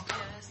الرب.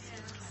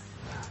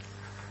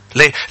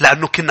 ليه؟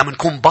 لأنه كنا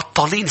منكون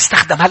بطلين.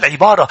 استخدم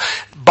هالعبارة،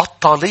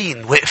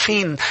 بطلين،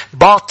 واقفين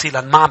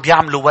باطلا، ما عم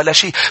بيعملوا ولا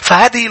شيء.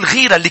 فهذه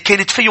الغيرة اللي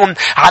كانت فيهم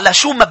على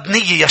شو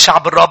مبنية يا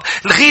شعب الرب؟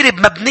 الغيرة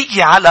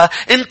مبنية على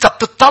انت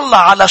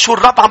بتطلع على شو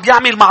الرب عم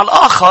بيعمل مع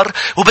الآخر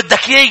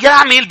وبدك اياه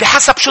يعمل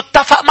بحسب شو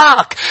اتفق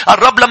معك.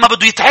 الرب لما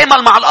بده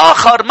يتعامل مع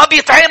الآخر ما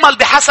بيتعامل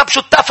بحسب شو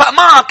اتفق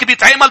معك،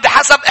 بيتعامل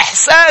بحسب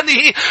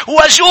إحسانه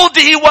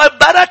وجوده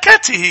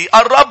وبركته.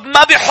 الرب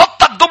ما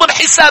بيحطك ضمن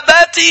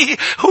حساباته،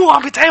 هو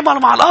عم بيتعامل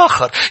مع الآخر.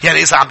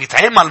 يعني إذا عم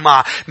بيتعامل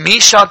مع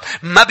ميشا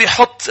ما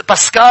بيحط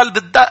باسكال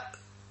بالدق.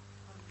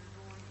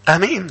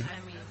 أمين.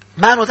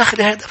 ما له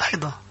دخل هذا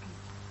بيضة.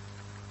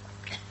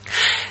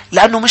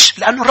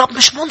 لأنه الرب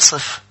مش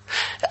منصف.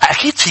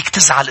 أكيد فيك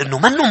تزعل إنه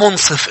منه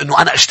منصف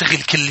إنه أنا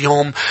أشتغل كل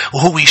يوم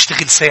وهو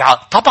يشتغل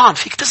ساعة. طبعا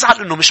فيك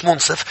تزعل إنه مش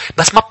منصف،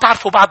 بس ما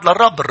بتعرفوا بعد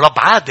للرب. الرب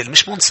عادل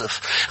مش منصف.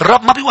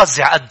 الرب ما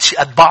بيوزع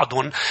قد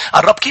بعضهم.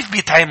 الرب كيف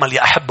بيتعامل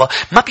يا أحبة؟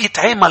 ما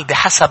بيتعامل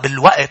بحسب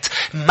الوقت،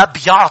 ما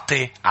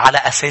بيعطي على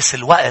أساس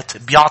الوقت،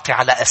 بيعطي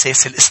على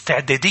أساس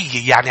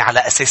الاستعدادية، يعني على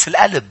أساس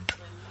القلب.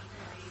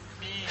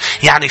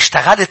 يعني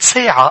اشتغلت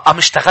ساعة أم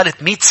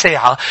اشتغلت 100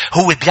 ساعة،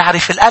 هو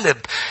بيعرف القلب.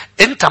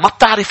 انت ما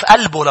بتعرف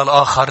قلبه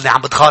للآخر اللي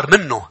عم بتغار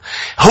منه،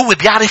 هو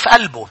بيعرف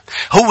قلبه.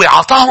 هو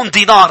عطاهم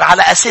دينار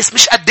على أساس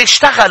مش قد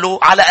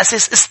اشتغلوا، على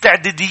أساس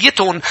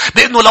استعداديتهم،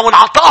 بأنه لو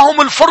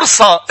انعطاهم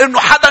الفرصة أنه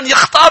حدا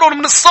يختارهم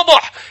من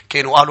الصبح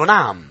كانوا قالوا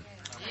نعم.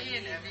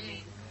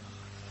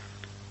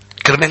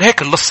 كرمال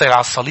هيك اللص على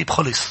الصليب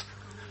خلص.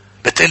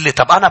 بتقلي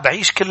طب أنا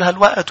بعيش كل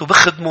هالوقت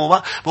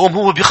وبخدمه، بقوم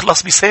هو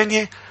بيخلص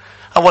بثانية.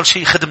 أول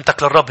شيء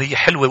خدمتك للرب هي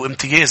حلوة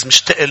وامتياز،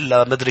 مش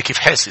تقل مدري كيف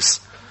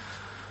حاسس.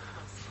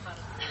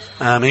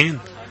 آمين.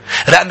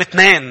 رقم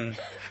 2،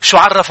 شو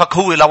عرفك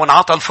هو لو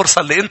انعطى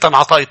الفرصة اللي انت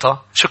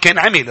انعطيتها شو كان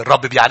عمل؟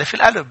 الرب بيعرف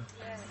القلب.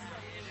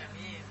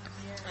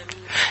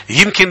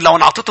 يمكن لو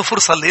انعطيته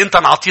فرصة اللي انت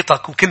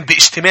انعطيتك وكنت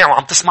باجتماع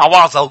وعم تسمع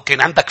وعظة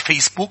وكان عندك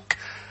فيسبوك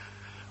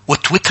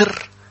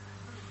وتويتر،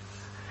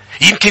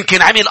 يمكن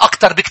كان عمل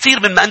أكتر بكتير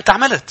من ما انت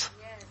عملت.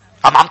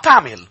 عم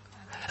تعمل.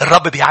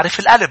 الرب بيعرف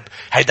القلب.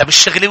 هيدا مش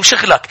شغلي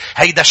وشغلك،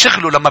 هيدا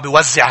شغله لما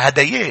بيوزع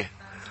هداياه.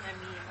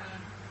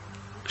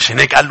 عشان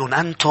هيك قال لهم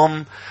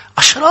أنتم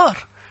أشرار،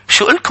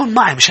 شو إلكم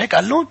معي؟ مش هيك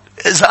قال لهم؟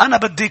 إذا أنا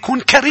بدي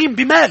يكون كريم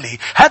بمالي،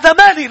 هذا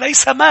مالي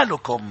ليس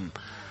مالكم.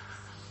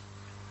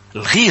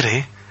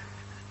 الغيرة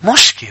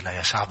مشكلة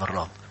يا شعب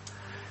الرب.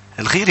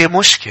 الغيرة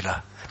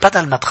مشكلة.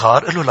 بدل ما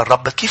تغار قل له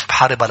للرب كيف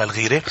بحاربها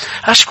للغيرة؟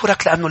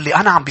 أشكرك لأنه اللي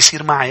أنا عم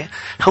بيصير معي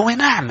هو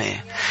نعمة.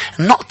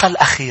 النقطة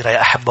الأخيرة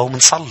يا أحبة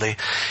ومنصلي،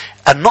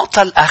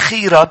 النقطة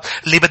الأخيرة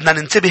اللي بدنا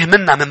ننتبه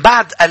منها من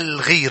بعد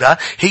الغيرة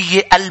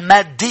هي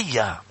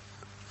المادية.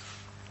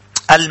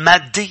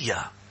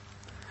 المادية.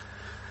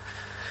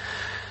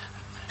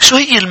 شو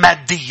هي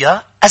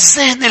المادية؟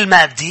 الذهن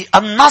المادي،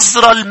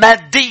 النظرة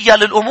المادية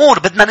للأمور.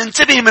 بدنا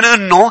ننتبه من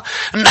أنه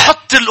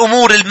نحط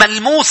الأمور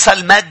الملموسة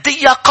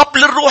المادية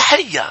قبل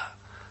الروحية،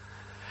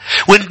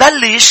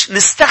 ونبلش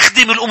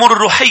نستخدم الأمور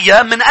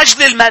الروحية من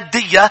أجل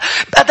المادية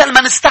بدل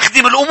ما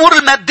نستخدم الأمور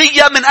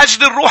المادية من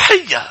أجل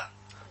الروحية.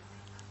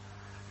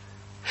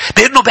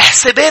 بأنه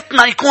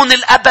بحساباتنا يكون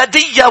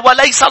الأبدية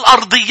وليس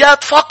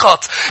الأرضيات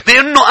فقط.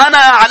 بأنه أنا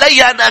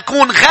علي أن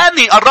أكون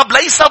غني. الرب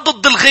ليس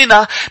ضد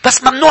الغنى،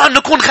 بس ممنوع أن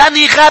نكون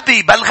غني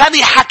غبي، بل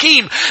غني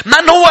حكيم.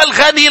 من هو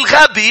الغني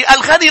الغبي؟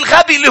 الغني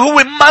الغبي اللي هو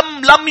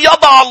من لم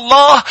يضع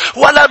الله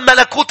ولا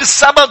ملكوت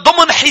السماء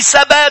ضمن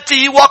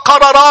حساباتي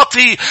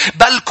وقراراتي،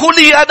 بل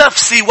كلي يا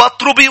نفسي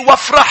واطربي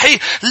وافرحي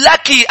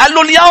لك. قال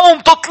له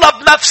اليوم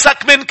تطلب نفسك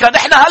منك.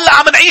 نحن هلأ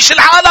عم نعيش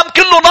العالم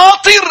كله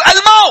ناطر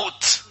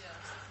الموت،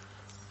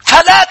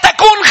 فلا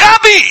تكون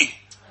غبي.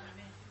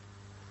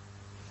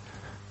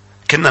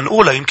 كنا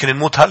نقولها يمكن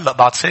نموت هلأ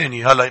بعد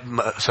ثانية.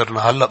 هلأ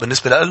صرنا هلأ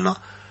بالنسبة لنا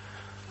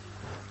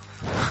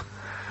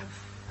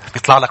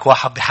بيطلع لك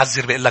واحد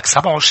بيحذر بيقول لك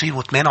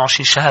 27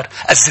 و28 شهر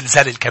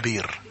الزلزال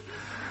الكبير.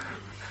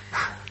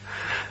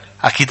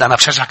 أكيد أنا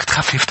بشجعك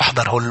تخفف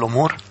تحضر هول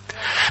الأمور،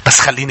 بس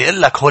خليني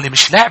أقول لك هول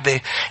مش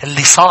لعبة.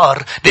 اللي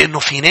صار بأنه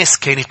في ناس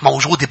كانت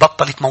موجودة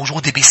بطلت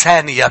موجودة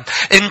بثانية.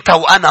 أنت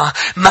وأنا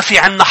ما في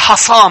عنا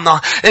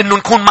حصانة إنه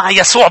نكون مع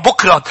يسوع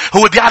بكرة.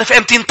 هو بيعرف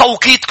امتى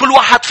توقيت كل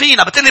واحد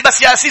فينا. بتقولي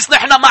بس يا أسيس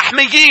نحن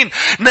محميين.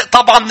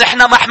 طبعا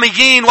نحن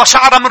محميين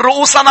وشعر من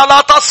رؤوسنا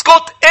لا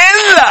تسقط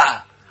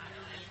إلا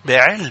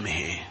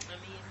بعلمه.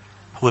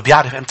 هو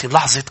بيعرف امتى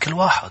لحظة كل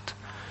واحد.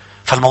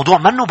 فالموضوع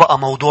منه بقى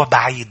موضوع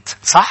بعيد،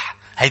 صح؟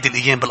 هيدي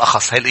الأيام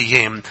بالأخص، هاي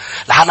الأيام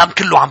العالم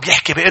كله عم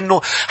بيحكي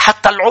بأنه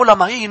حتى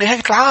العلماء هي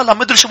نهاية العالم،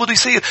 مدري شو بده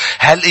يصير.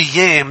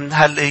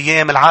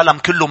 هالأيام العالم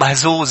كله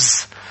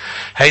مهزوز.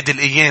 هيدي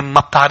الأيام ما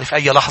بتعرف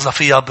أي لحظة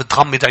فيها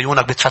بتغمض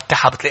عيونك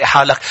بتفتحها بتلاقي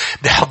حالك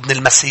بحضن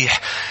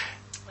المسيح.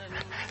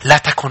 لا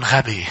تكن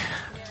غبي،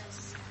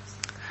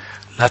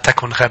 لا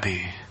تكن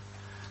غبي.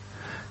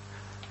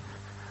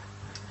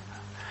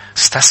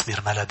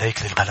 استثمر ما لديك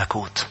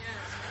للملكوت.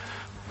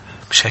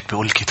 مش هيك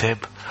بيقول الكتاب؟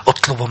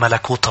 اطلبوا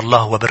ملكوت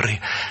الله وبره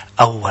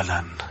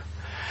أولا.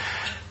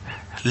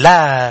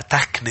 لا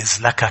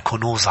تكنز لك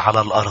كنوز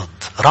على الأرض.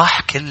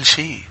 راح كل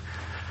شيء.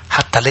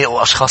 حتى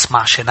لاقوا أشخاص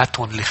مع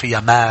شنتهم اللي فيها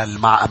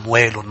مال، مع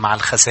أموالهم، مع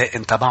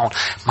الخزائن تبعهم،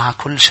 مع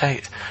كل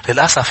شيء.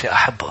 للأسف يا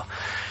أحبة،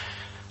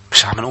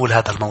 مش عم نقول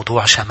هذا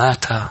الموضوع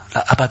شماتة،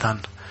 لا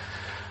أبدا.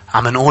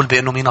 عم نقول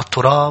بأنه من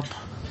التراب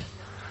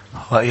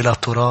وإلى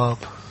التراب.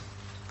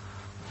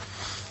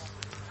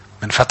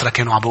 من فترة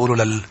كانوا عم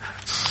بيقولوا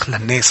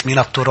للناس من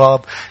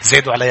التراب،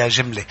 زادوا عليها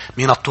جملة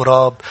من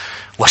التراب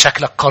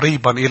وشكلك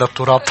قريبا إلى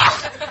التراب.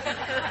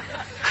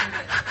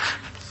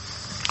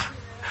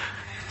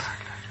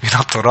 من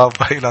التراب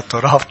إلى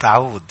التراب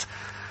تعود.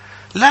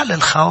 لا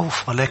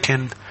للخوف،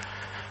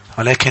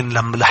 ولكن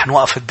لما رح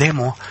نوقف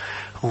قدامه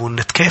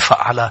ونتكافئ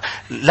على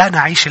لا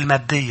نعيش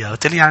المادية.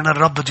 قلت لي يعني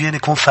الرب بده يعني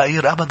يكون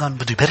فقير؟ أبدا،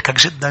 بده يباركك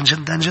جدا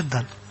جدا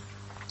جدا،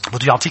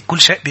 بده يعطيك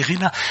كل شيء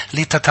بغنى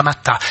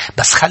لتتمتع.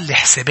 بس خلي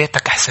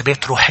حساباتك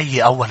حسابات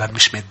روحية أولا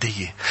مش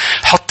مادية.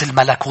 حط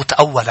الملكوت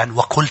أولا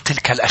وكل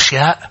تلك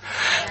الأشياء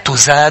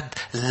تزاد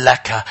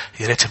لك.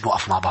 يا ريت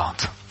نوقف مع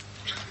بعض.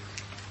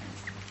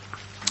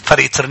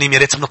 فريق ترنيم يا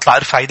ريت بنطلع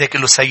ارفع ايديك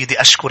قل له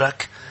سيدي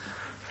أشكرك.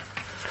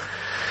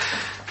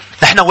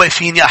 نحن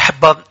واقفين يا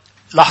أحبة.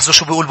 لاحظوا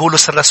شو بيقول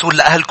بولس الرسول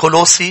لأهل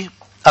كولوسي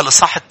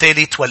الإصحاح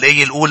 3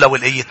 والآية 1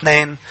 والآية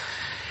 2.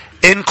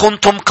 إن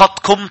كنتم قد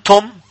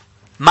قمتم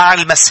مع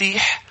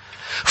المسيح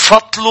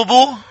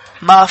فاطلبوا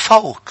ما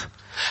فوق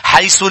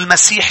حيث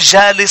المسيح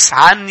جالس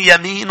عن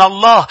يمين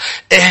الله.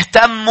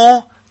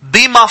 اهتموا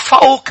بما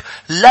فوق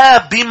لا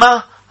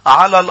بما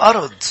على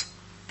الأرض.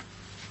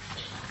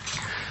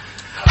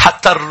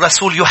 حتى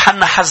الرسول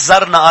يوحنا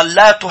حذرنا قال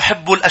لا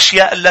تحبوا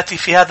الأشياء التي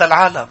في هذا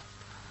العالم.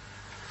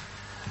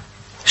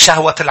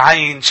 شهوة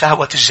العين،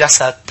 شهوة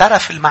الجسد،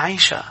 ترف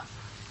المعيشة.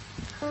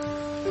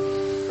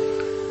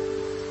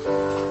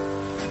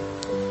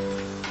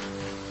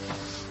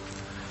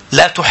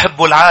 لا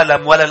تحب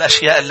العالم ولا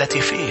الأشياء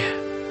التي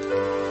فيه.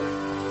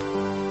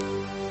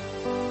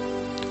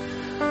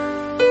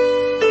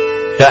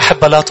 يا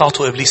أحبة لا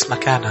تعطوا إبليس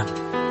مكانا.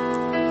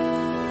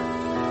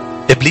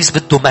 إبليس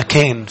بده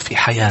مكان في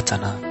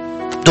حياتنا،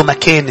 بده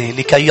مكانه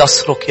لكي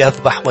يسرق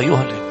يذبح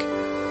ويهلك.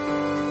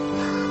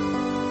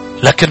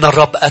 لكن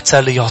الرب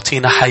أتى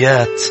ليعطينا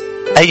حياة.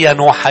 أي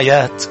نوع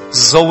حياة؟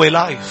 زوي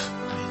لايف.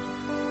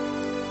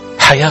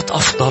 حياة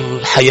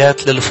أفضل، حياة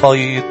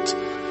للفيض،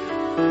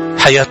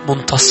 حياة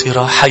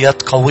منتصرة، حياة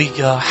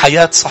قوية،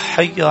 حياة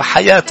صحية،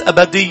 حياة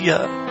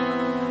أبدية.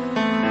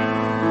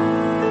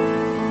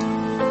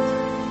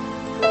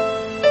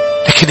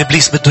 لكن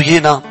إبليس بده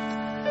إيانا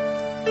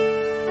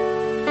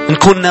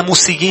نكون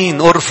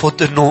ناموسيين.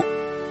 ارفض إنه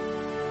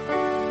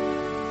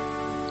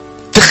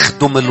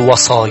تخدم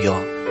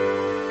الوصايا،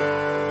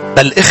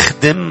 بل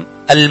اخدم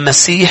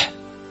المسيح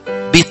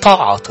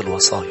بطاعة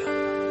الوصايا.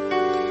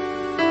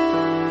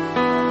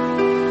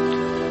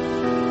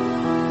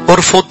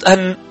 ارفض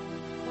أن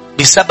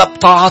بسبب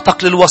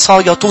طاعتك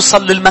للوصايا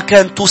توصل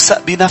للمكان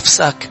توثق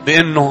بنفسك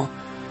بأنه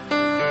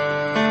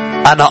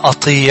أنا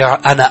أطيع،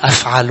 أنا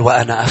أفعل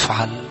وأنا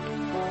أفعل.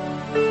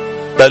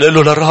 بل قل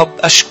له للرب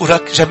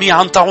أشكرك.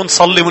 جميعا تعالوا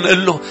نصلي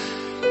ونقول له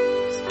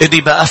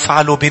إني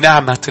بأفعل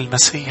بنعمة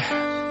المسيح.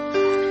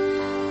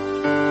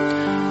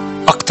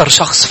 أكتر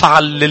شخص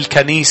فعل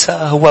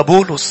للكنيسة هو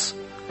بولس،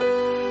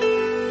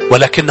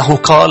 ولكنه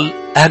قال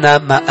أنا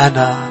ما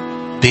أنا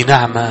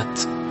بنعمة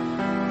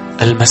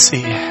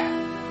المسيح.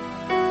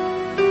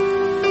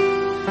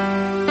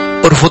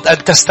 ارفض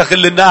أن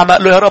تستغل النعمة.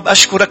 قل له يا رب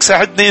أشكرك،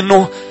 ساعدني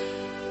أنه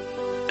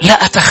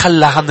لا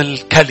أتخلى عن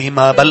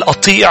الكلمة بل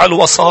أطيع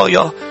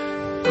الوصايا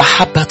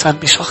محبة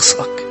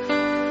بشخصك.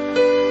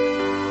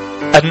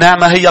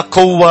 النعمة هي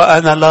قوة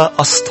أنا لا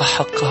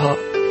أستحقها.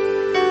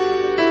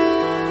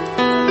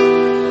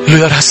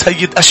 يا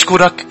سيد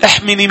أشكرك،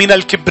 احمني من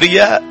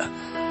الكبرياء.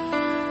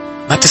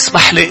 ما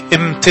تسمح لي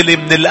امتلي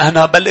من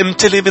الأنا، بل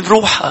امتلي من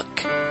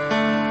روحك،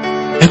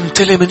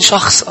 امتلي من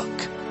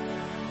شخصك.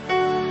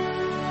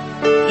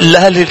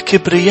 لا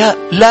للكبرياء،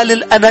 لا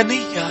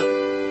للأنانية.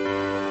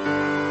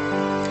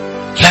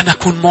 لا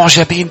نكون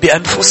معجبين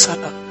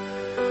بأنفسنا،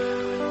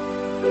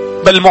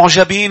 بل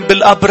معجبين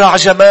بالأبرع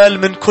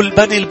جمال من كل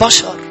بني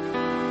البشر،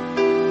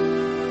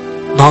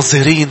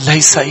 ناظرين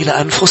ليس إلى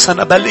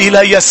أنفسنا بل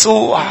إلى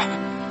يسوع.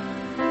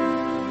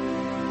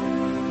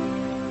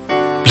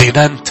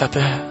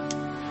 لننتبه،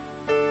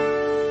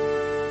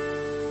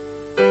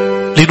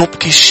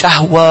 لنبكي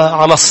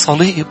الشهوة على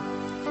الصليب،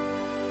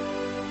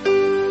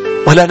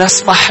 ولا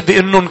نسمح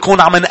بأنه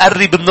نكون عم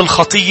نقرب من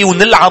الخطية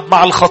ونلعب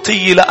مع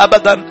الخطية. لا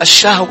أبدا.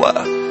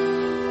 الشهوة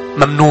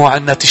ممنوع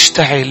أن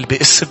تشتعل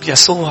باسم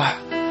يسوع.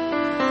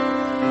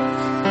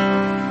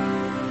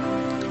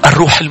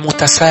 الروح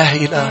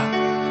المتساهلة،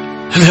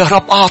 يا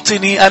رب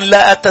أعطني أن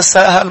لا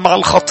أتساهل مع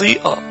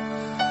الخطيئة،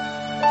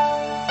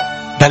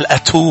 بل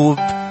أتوب،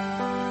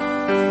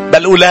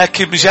 بل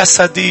ألاكم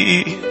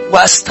جسدي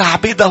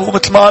وأستعبده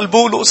مثل ما قال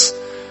بولس.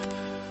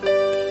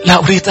 لا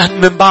أريد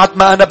أن من بعد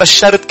ما أنا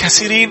بشرت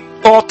كثيرين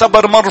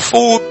أعتبر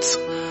مرفوض.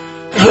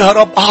 يا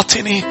رب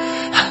أعطني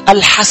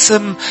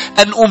الحسم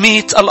أن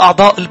أميت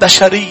الأعضاء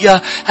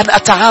البشرية، أن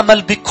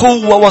أتعامل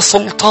بقوة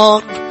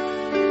وسلطان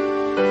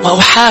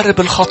وأحارب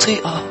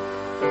الخطيئة.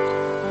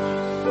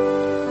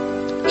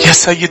 يا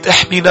سيد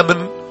احمينا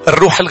من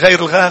الروح الغير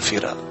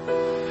الغافرة،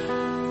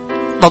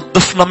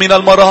 نظفنا من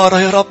المرارة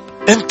يا رب.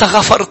 أنت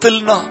غفرت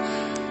لنا،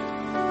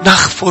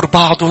 نغفر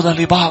بعضنا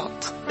لبعض.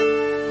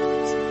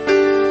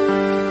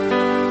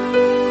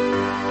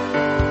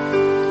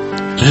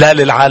 لا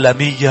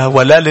للعالمية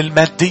ولا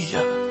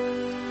للمادية.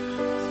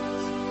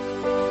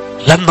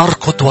 لن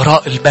نركض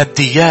وراء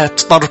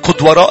الماديات،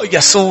 نركض وراء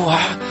يسوع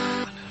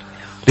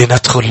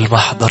لندخل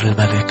محضر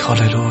الملك.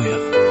 هللويا.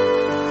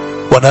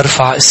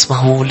 ونرفع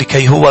اسمه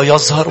لكي هو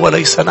يظهر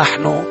وليس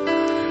نحن.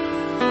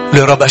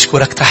 يا رب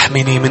أشكرك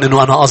تحميني من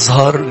أنه أنا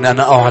أظهر، أن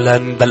أنا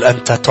أعلن، بل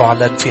أنت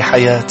تعلن في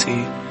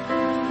حياتي،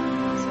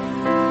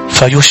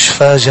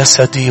 فيشفى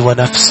جسدي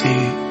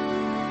ونفسي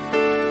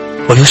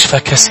ويشفى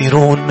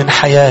كثيرون من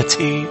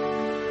حياتي.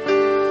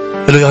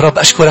 يا رب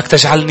أشكرك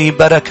تجعلني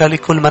بركة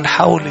لكل من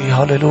حولي.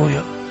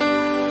 هللويا.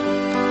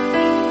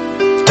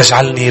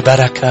 تجعلني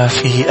بركة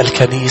في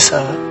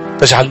الكنيسة،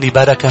 تجعلني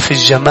بركة في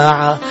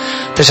الجماعة،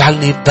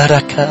 تجعلني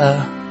بركة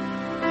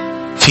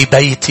في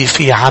بيتي،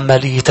 في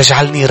عملي،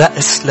 تجعلني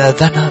رأس لا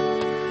ذنب،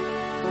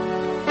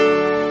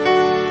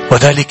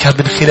 وذلك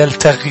من خلال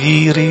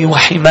تغييري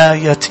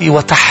وحمايتي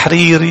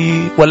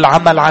وتحريري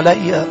والعمل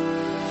علي.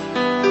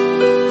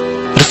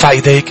 ارفع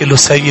ايديك، قل له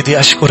سيدي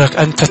أشكرك،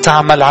 أنت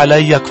تعمل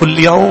علي كل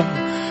يوم،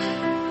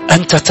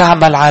 أنت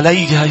تعمل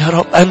علي يا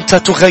رب، أنت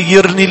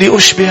تغيرني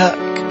لأشبهك،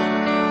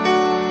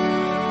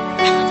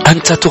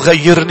 أنت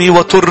تغيرني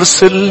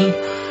وترسل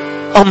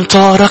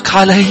أمطارك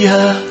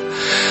علي.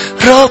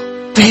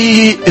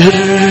 ربي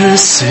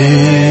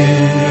ارسل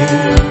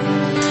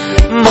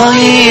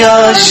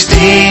مياه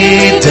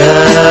جديدة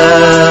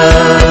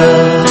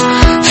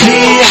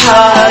في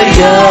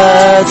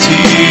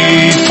حياتي،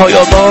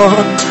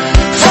 فيضان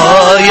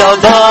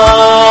فيضان.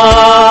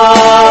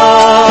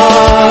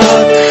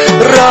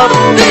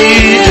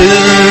 ربي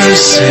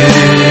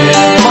ارسل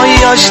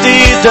مياه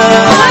جديدة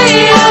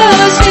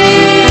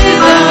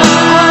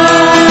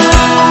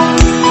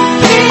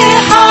في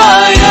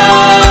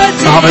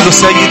حياتي. اعملوا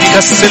سيدي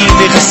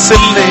غسلني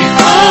غسلني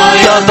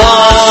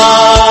فيضان.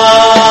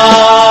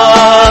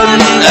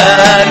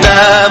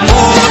 أنا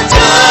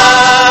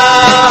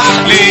متاح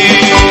لي،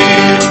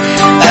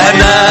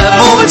 أنا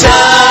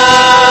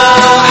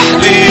متاح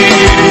لي،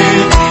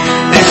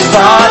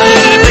 افعل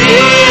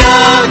بيا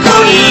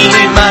كل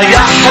ما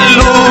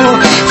يحلو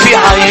في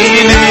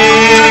عيني.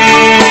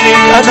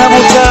 أنا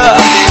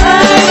متاح،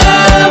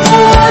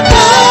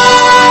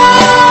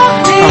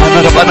 أنا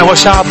رب، أنا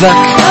وشعبك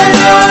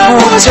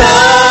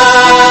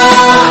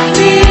متاح،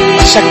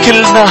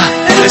 شكلنا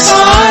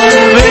افعل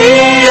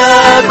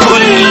بيا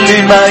كل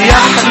ما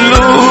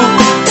يحلو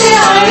في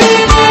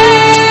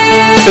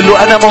عيني. قل له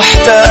أنا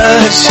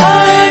محتاج،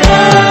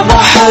 أنا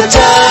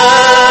محتاج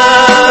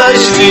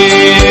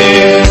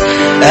لي،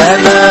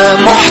 أنا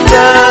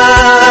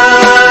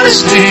محتاج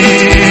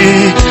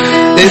لي،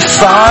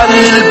 افعل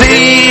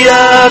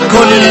بيا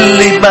كل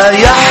ما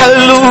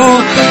يحلو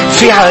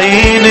في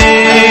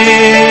عيني.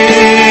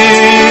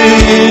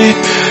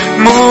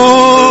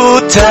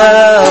 متوج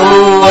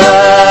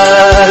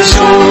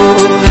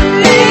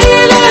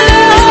إلى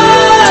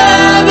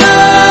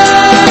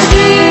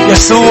الأبد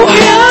يسوع،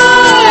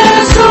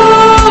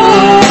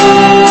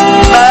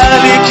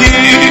 مالكي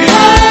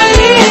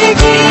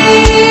مالكي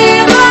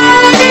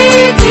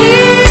مالكي.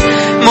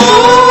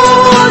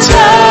 متوج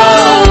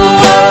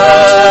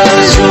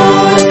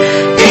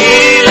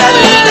إلى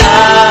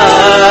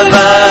الأبد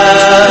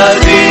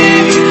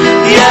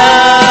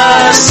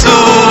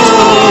يسوع.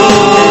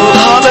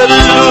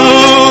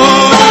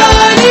 هللويا.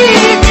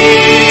 مالكي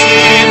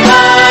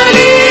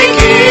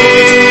مالكي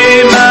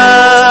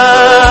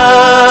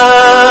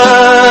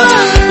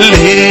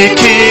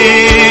مالكي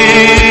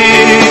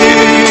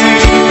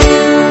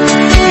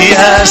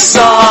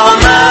يسوع،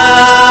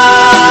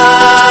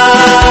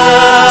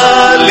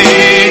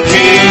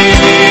 مالكي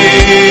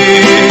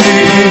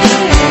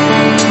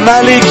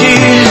مالكي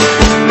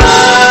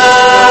مالكي.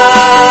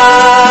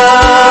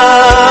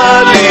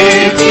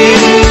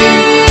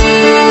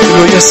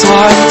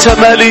 يسوع أنت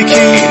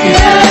مالكي،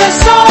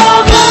 يسوع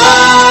مالكي.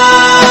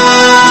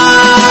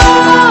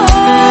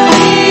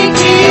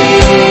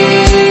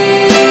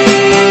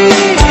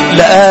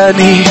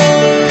 لآني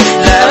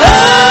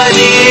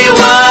لآني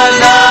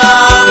وأنا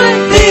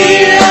عندي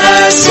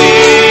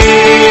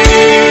أسير،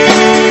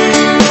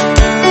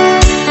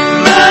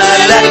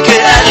 مالك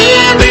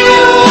قلبي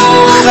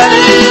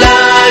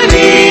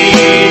وخلاني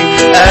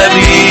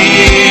أمين.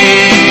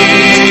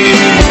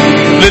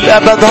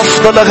 للأبد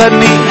أفضل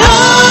أغني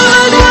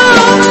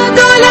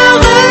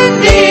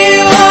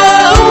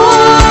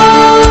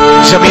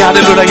جميعا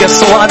قلوا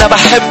ليسوع أنا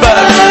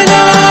بحبك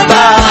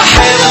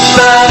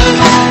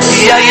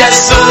يا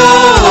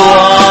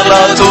يسوع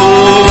على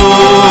طول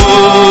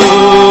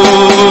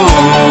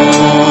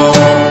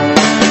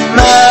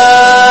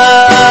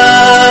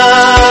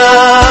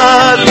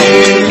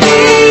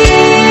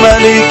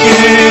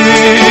ملكي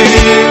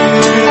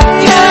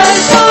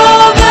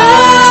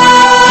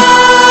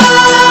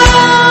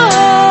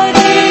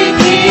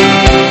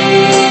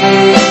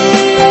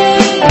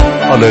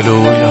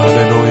هللويا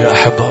هللويا.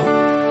 أحبه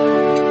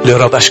يا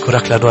رب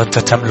أشكرك لأنه أنت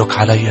تملك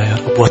علي يا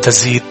رب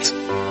وتزيد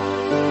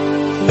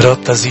يا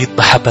رب تزيد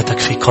محبتك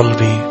في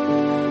قلبي.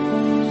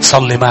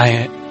 صلي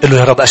معي قل له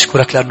يا رب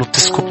أشكرك لأنه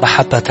بتسكب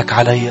محبتك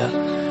علي.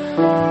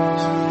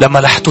 لما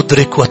رح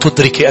تدرك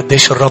وتدركي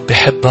قديش الرب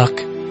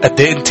بيحبك قد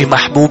ايه انت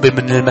محبوبة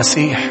من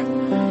المسيح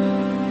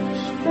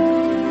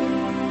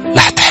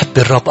رح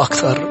تحبي الرب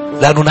أكثر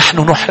لأنه نحن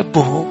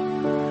نحبه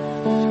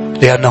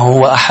لأنه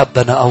هو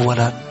أحبنا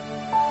أولا.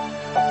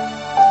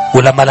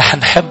 ولما رح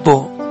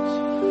نحبه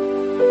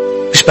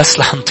مش بس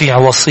رح نطيع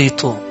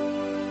وصيته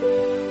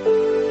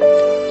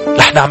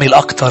رح نعمل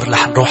أكتر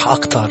رح نروح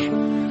أكتر.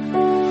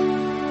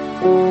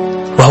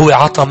 وهو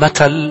عطى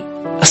مثل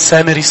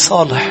السامري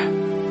الصالح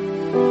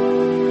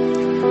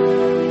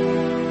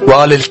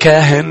وقال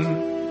الكاهن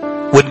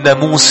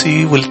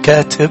والناموسي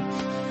والكاتب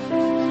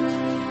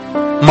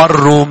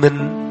مروا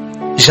من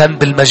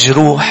جنب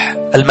المجروح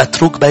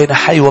المتروك بين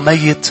حي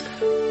وميت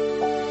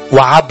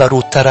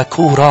وعبروا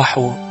تركوه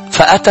راحوا.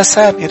 فأتى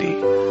سامري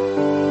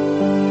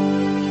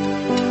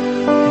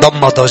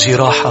ضمد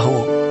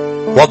جراحه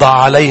وضع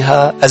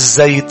عليها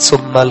الزيت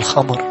ثم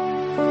الخمر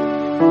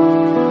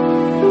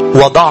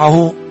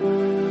وضعه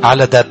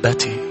على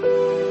دابته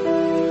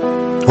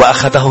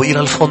وأخذه إلى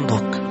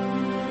الفندق.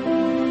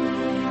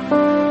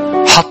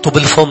 حطه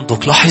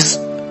بالفندق. لاحظ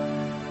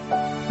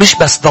مش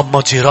بس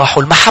ضمد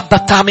جراحه. المحبة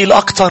بتعمل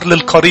أكتر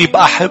للقريب.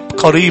 أحب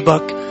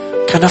قريبك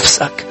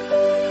كنفسك.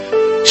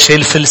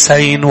 شيل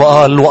فلسين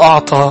وقال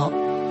وأعطى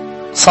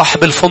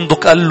صاحب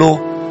الفندق قال له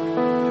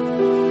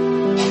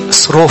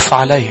اصرف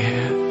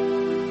عليه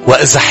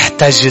وإذا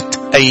احتجت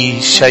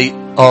أي شيء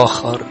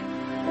آخر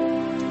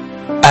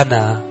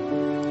أنا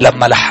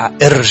لما لحق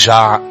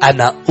ارجع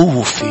أنا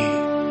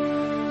أوفي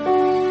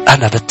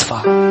أنا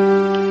بدفع.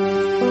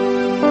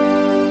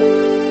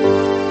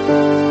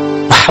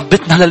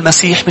 محبتنا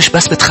للمسيح مش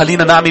بس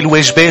بتخلينا نعمل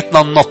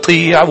واجباتنا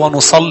نطيع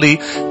ونصلي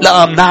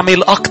لا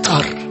نعمل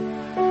أكتر.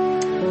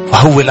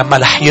 وهو لما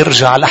رح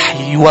يرجع رح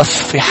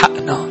يوفي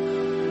حقنا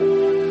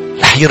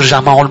رح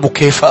يرجع معه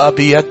المكافأة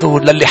بيده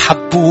للي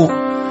حبوه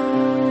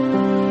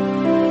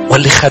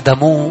واللي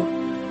خدموه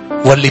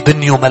واللي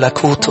بنيوا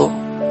ملكوته.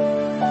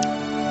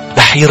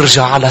 رح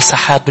يرجع على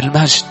سحاب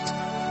المجد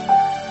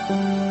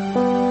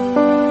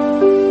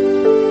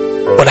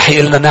ورح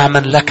يقلنا نعما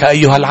لك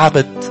أيها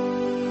العبد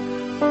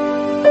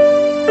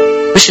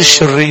مش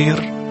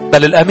الشرير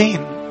بل الأمين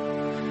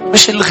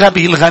مش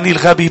الغبي الغني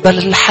الغبي بل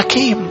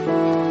الحكيم.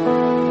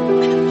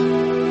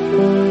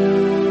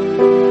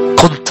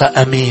 كنت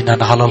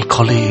أمينا على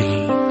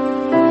القليل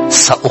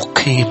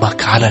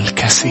سأقيمك على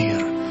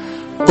الكثير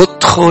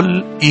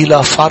ادخل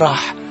إلى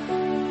فرح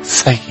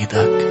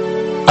سيدك.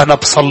 أنا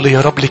بصلي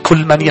يا رب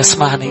لكل من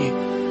يسمعني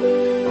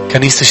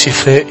كنيسة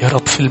الشفاء يا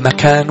رب في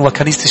المكان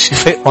وكنيسة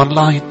الشفاء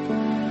أونلاين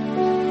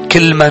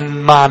كل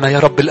من معنا يا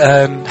رب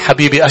الآن.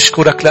 حبيبي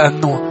أشكرك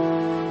لأنه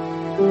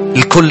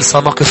الكل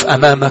سنقف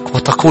أمامك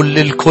وتقول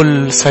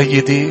للكل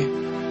سيدي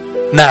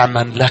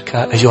نعما لك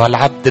أيها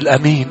العبد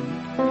الأمين.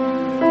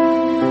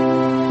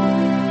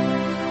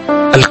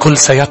 الكل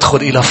سيدخل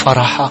إلى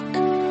فرحك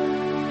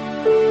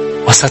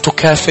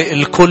وستكافئ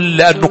الكل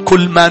لأنه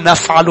كل ما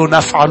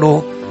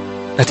نفعله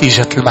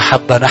نتيجة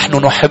المحبة. نحن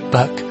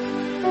نحبك.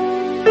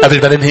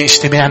 قبل ما ننهي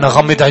اجتماعنا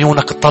غمض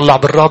عيونك اطلع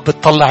بالرب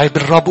اطلعي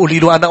بالرب قولي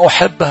له أنا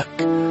أحبك.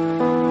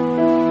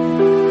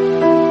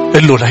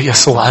 قل له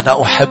ليسوع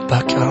أنا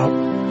أحبك يا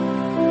رب.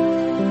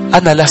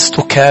 أنا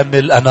لست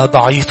كامل أنا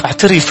ضعيف.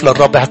 اعترف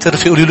للرب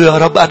اعترفي قولي له يا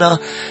رب أنا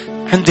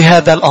عندي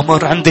هذا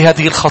الأمر عندي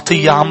هذه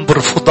الخطية عم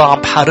برفضها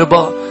عم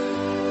بحاربها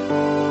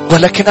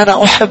ولكن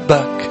أنا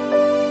أحبك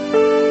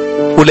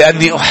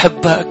ولأني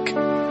أحبك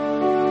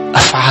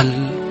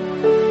أفعل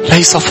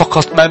ليس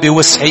فقط ما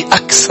بوسعي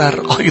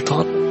أكثر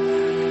أيضا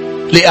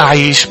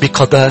لأعيش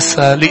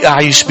بقداسة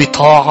لأعيش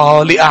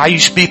بطاعة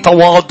لأعيش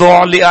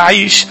بتواضع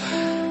لأعيش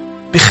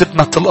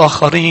بخدمة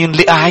الآخرين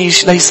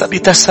لأعيش ليس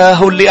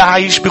بتساهل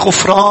لأعيش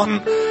بغفران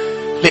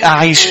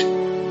لأعيش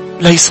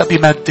ليس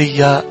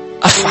بمادية.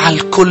 أفعل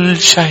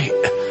كل شيء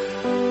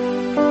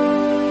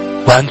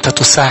وأنت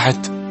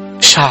تساعد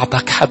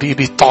شعبك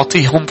حبيبي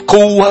تعطيهم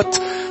قوة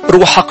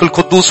روحك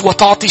القدوس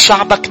وتعطي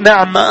شعبك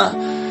نعمة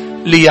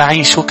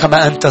ليعيشوا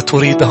كما أنت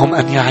تريدهم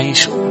أن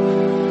يعيشوا.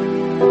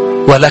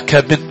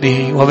 ولك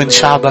مني ومن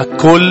شعبك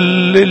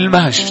كل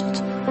المجد.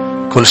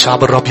 كل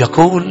شعب الرب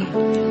يقول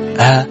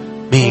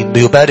آمين.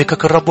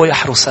 ليباركك الرب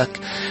ويحرسك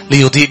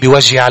ليضيء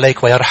بوجهه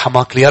عليك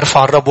ويرحمك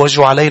ليرفع الرب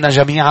وجهه علينا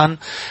جميعا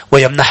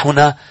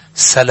ويمنحنا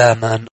سلاما.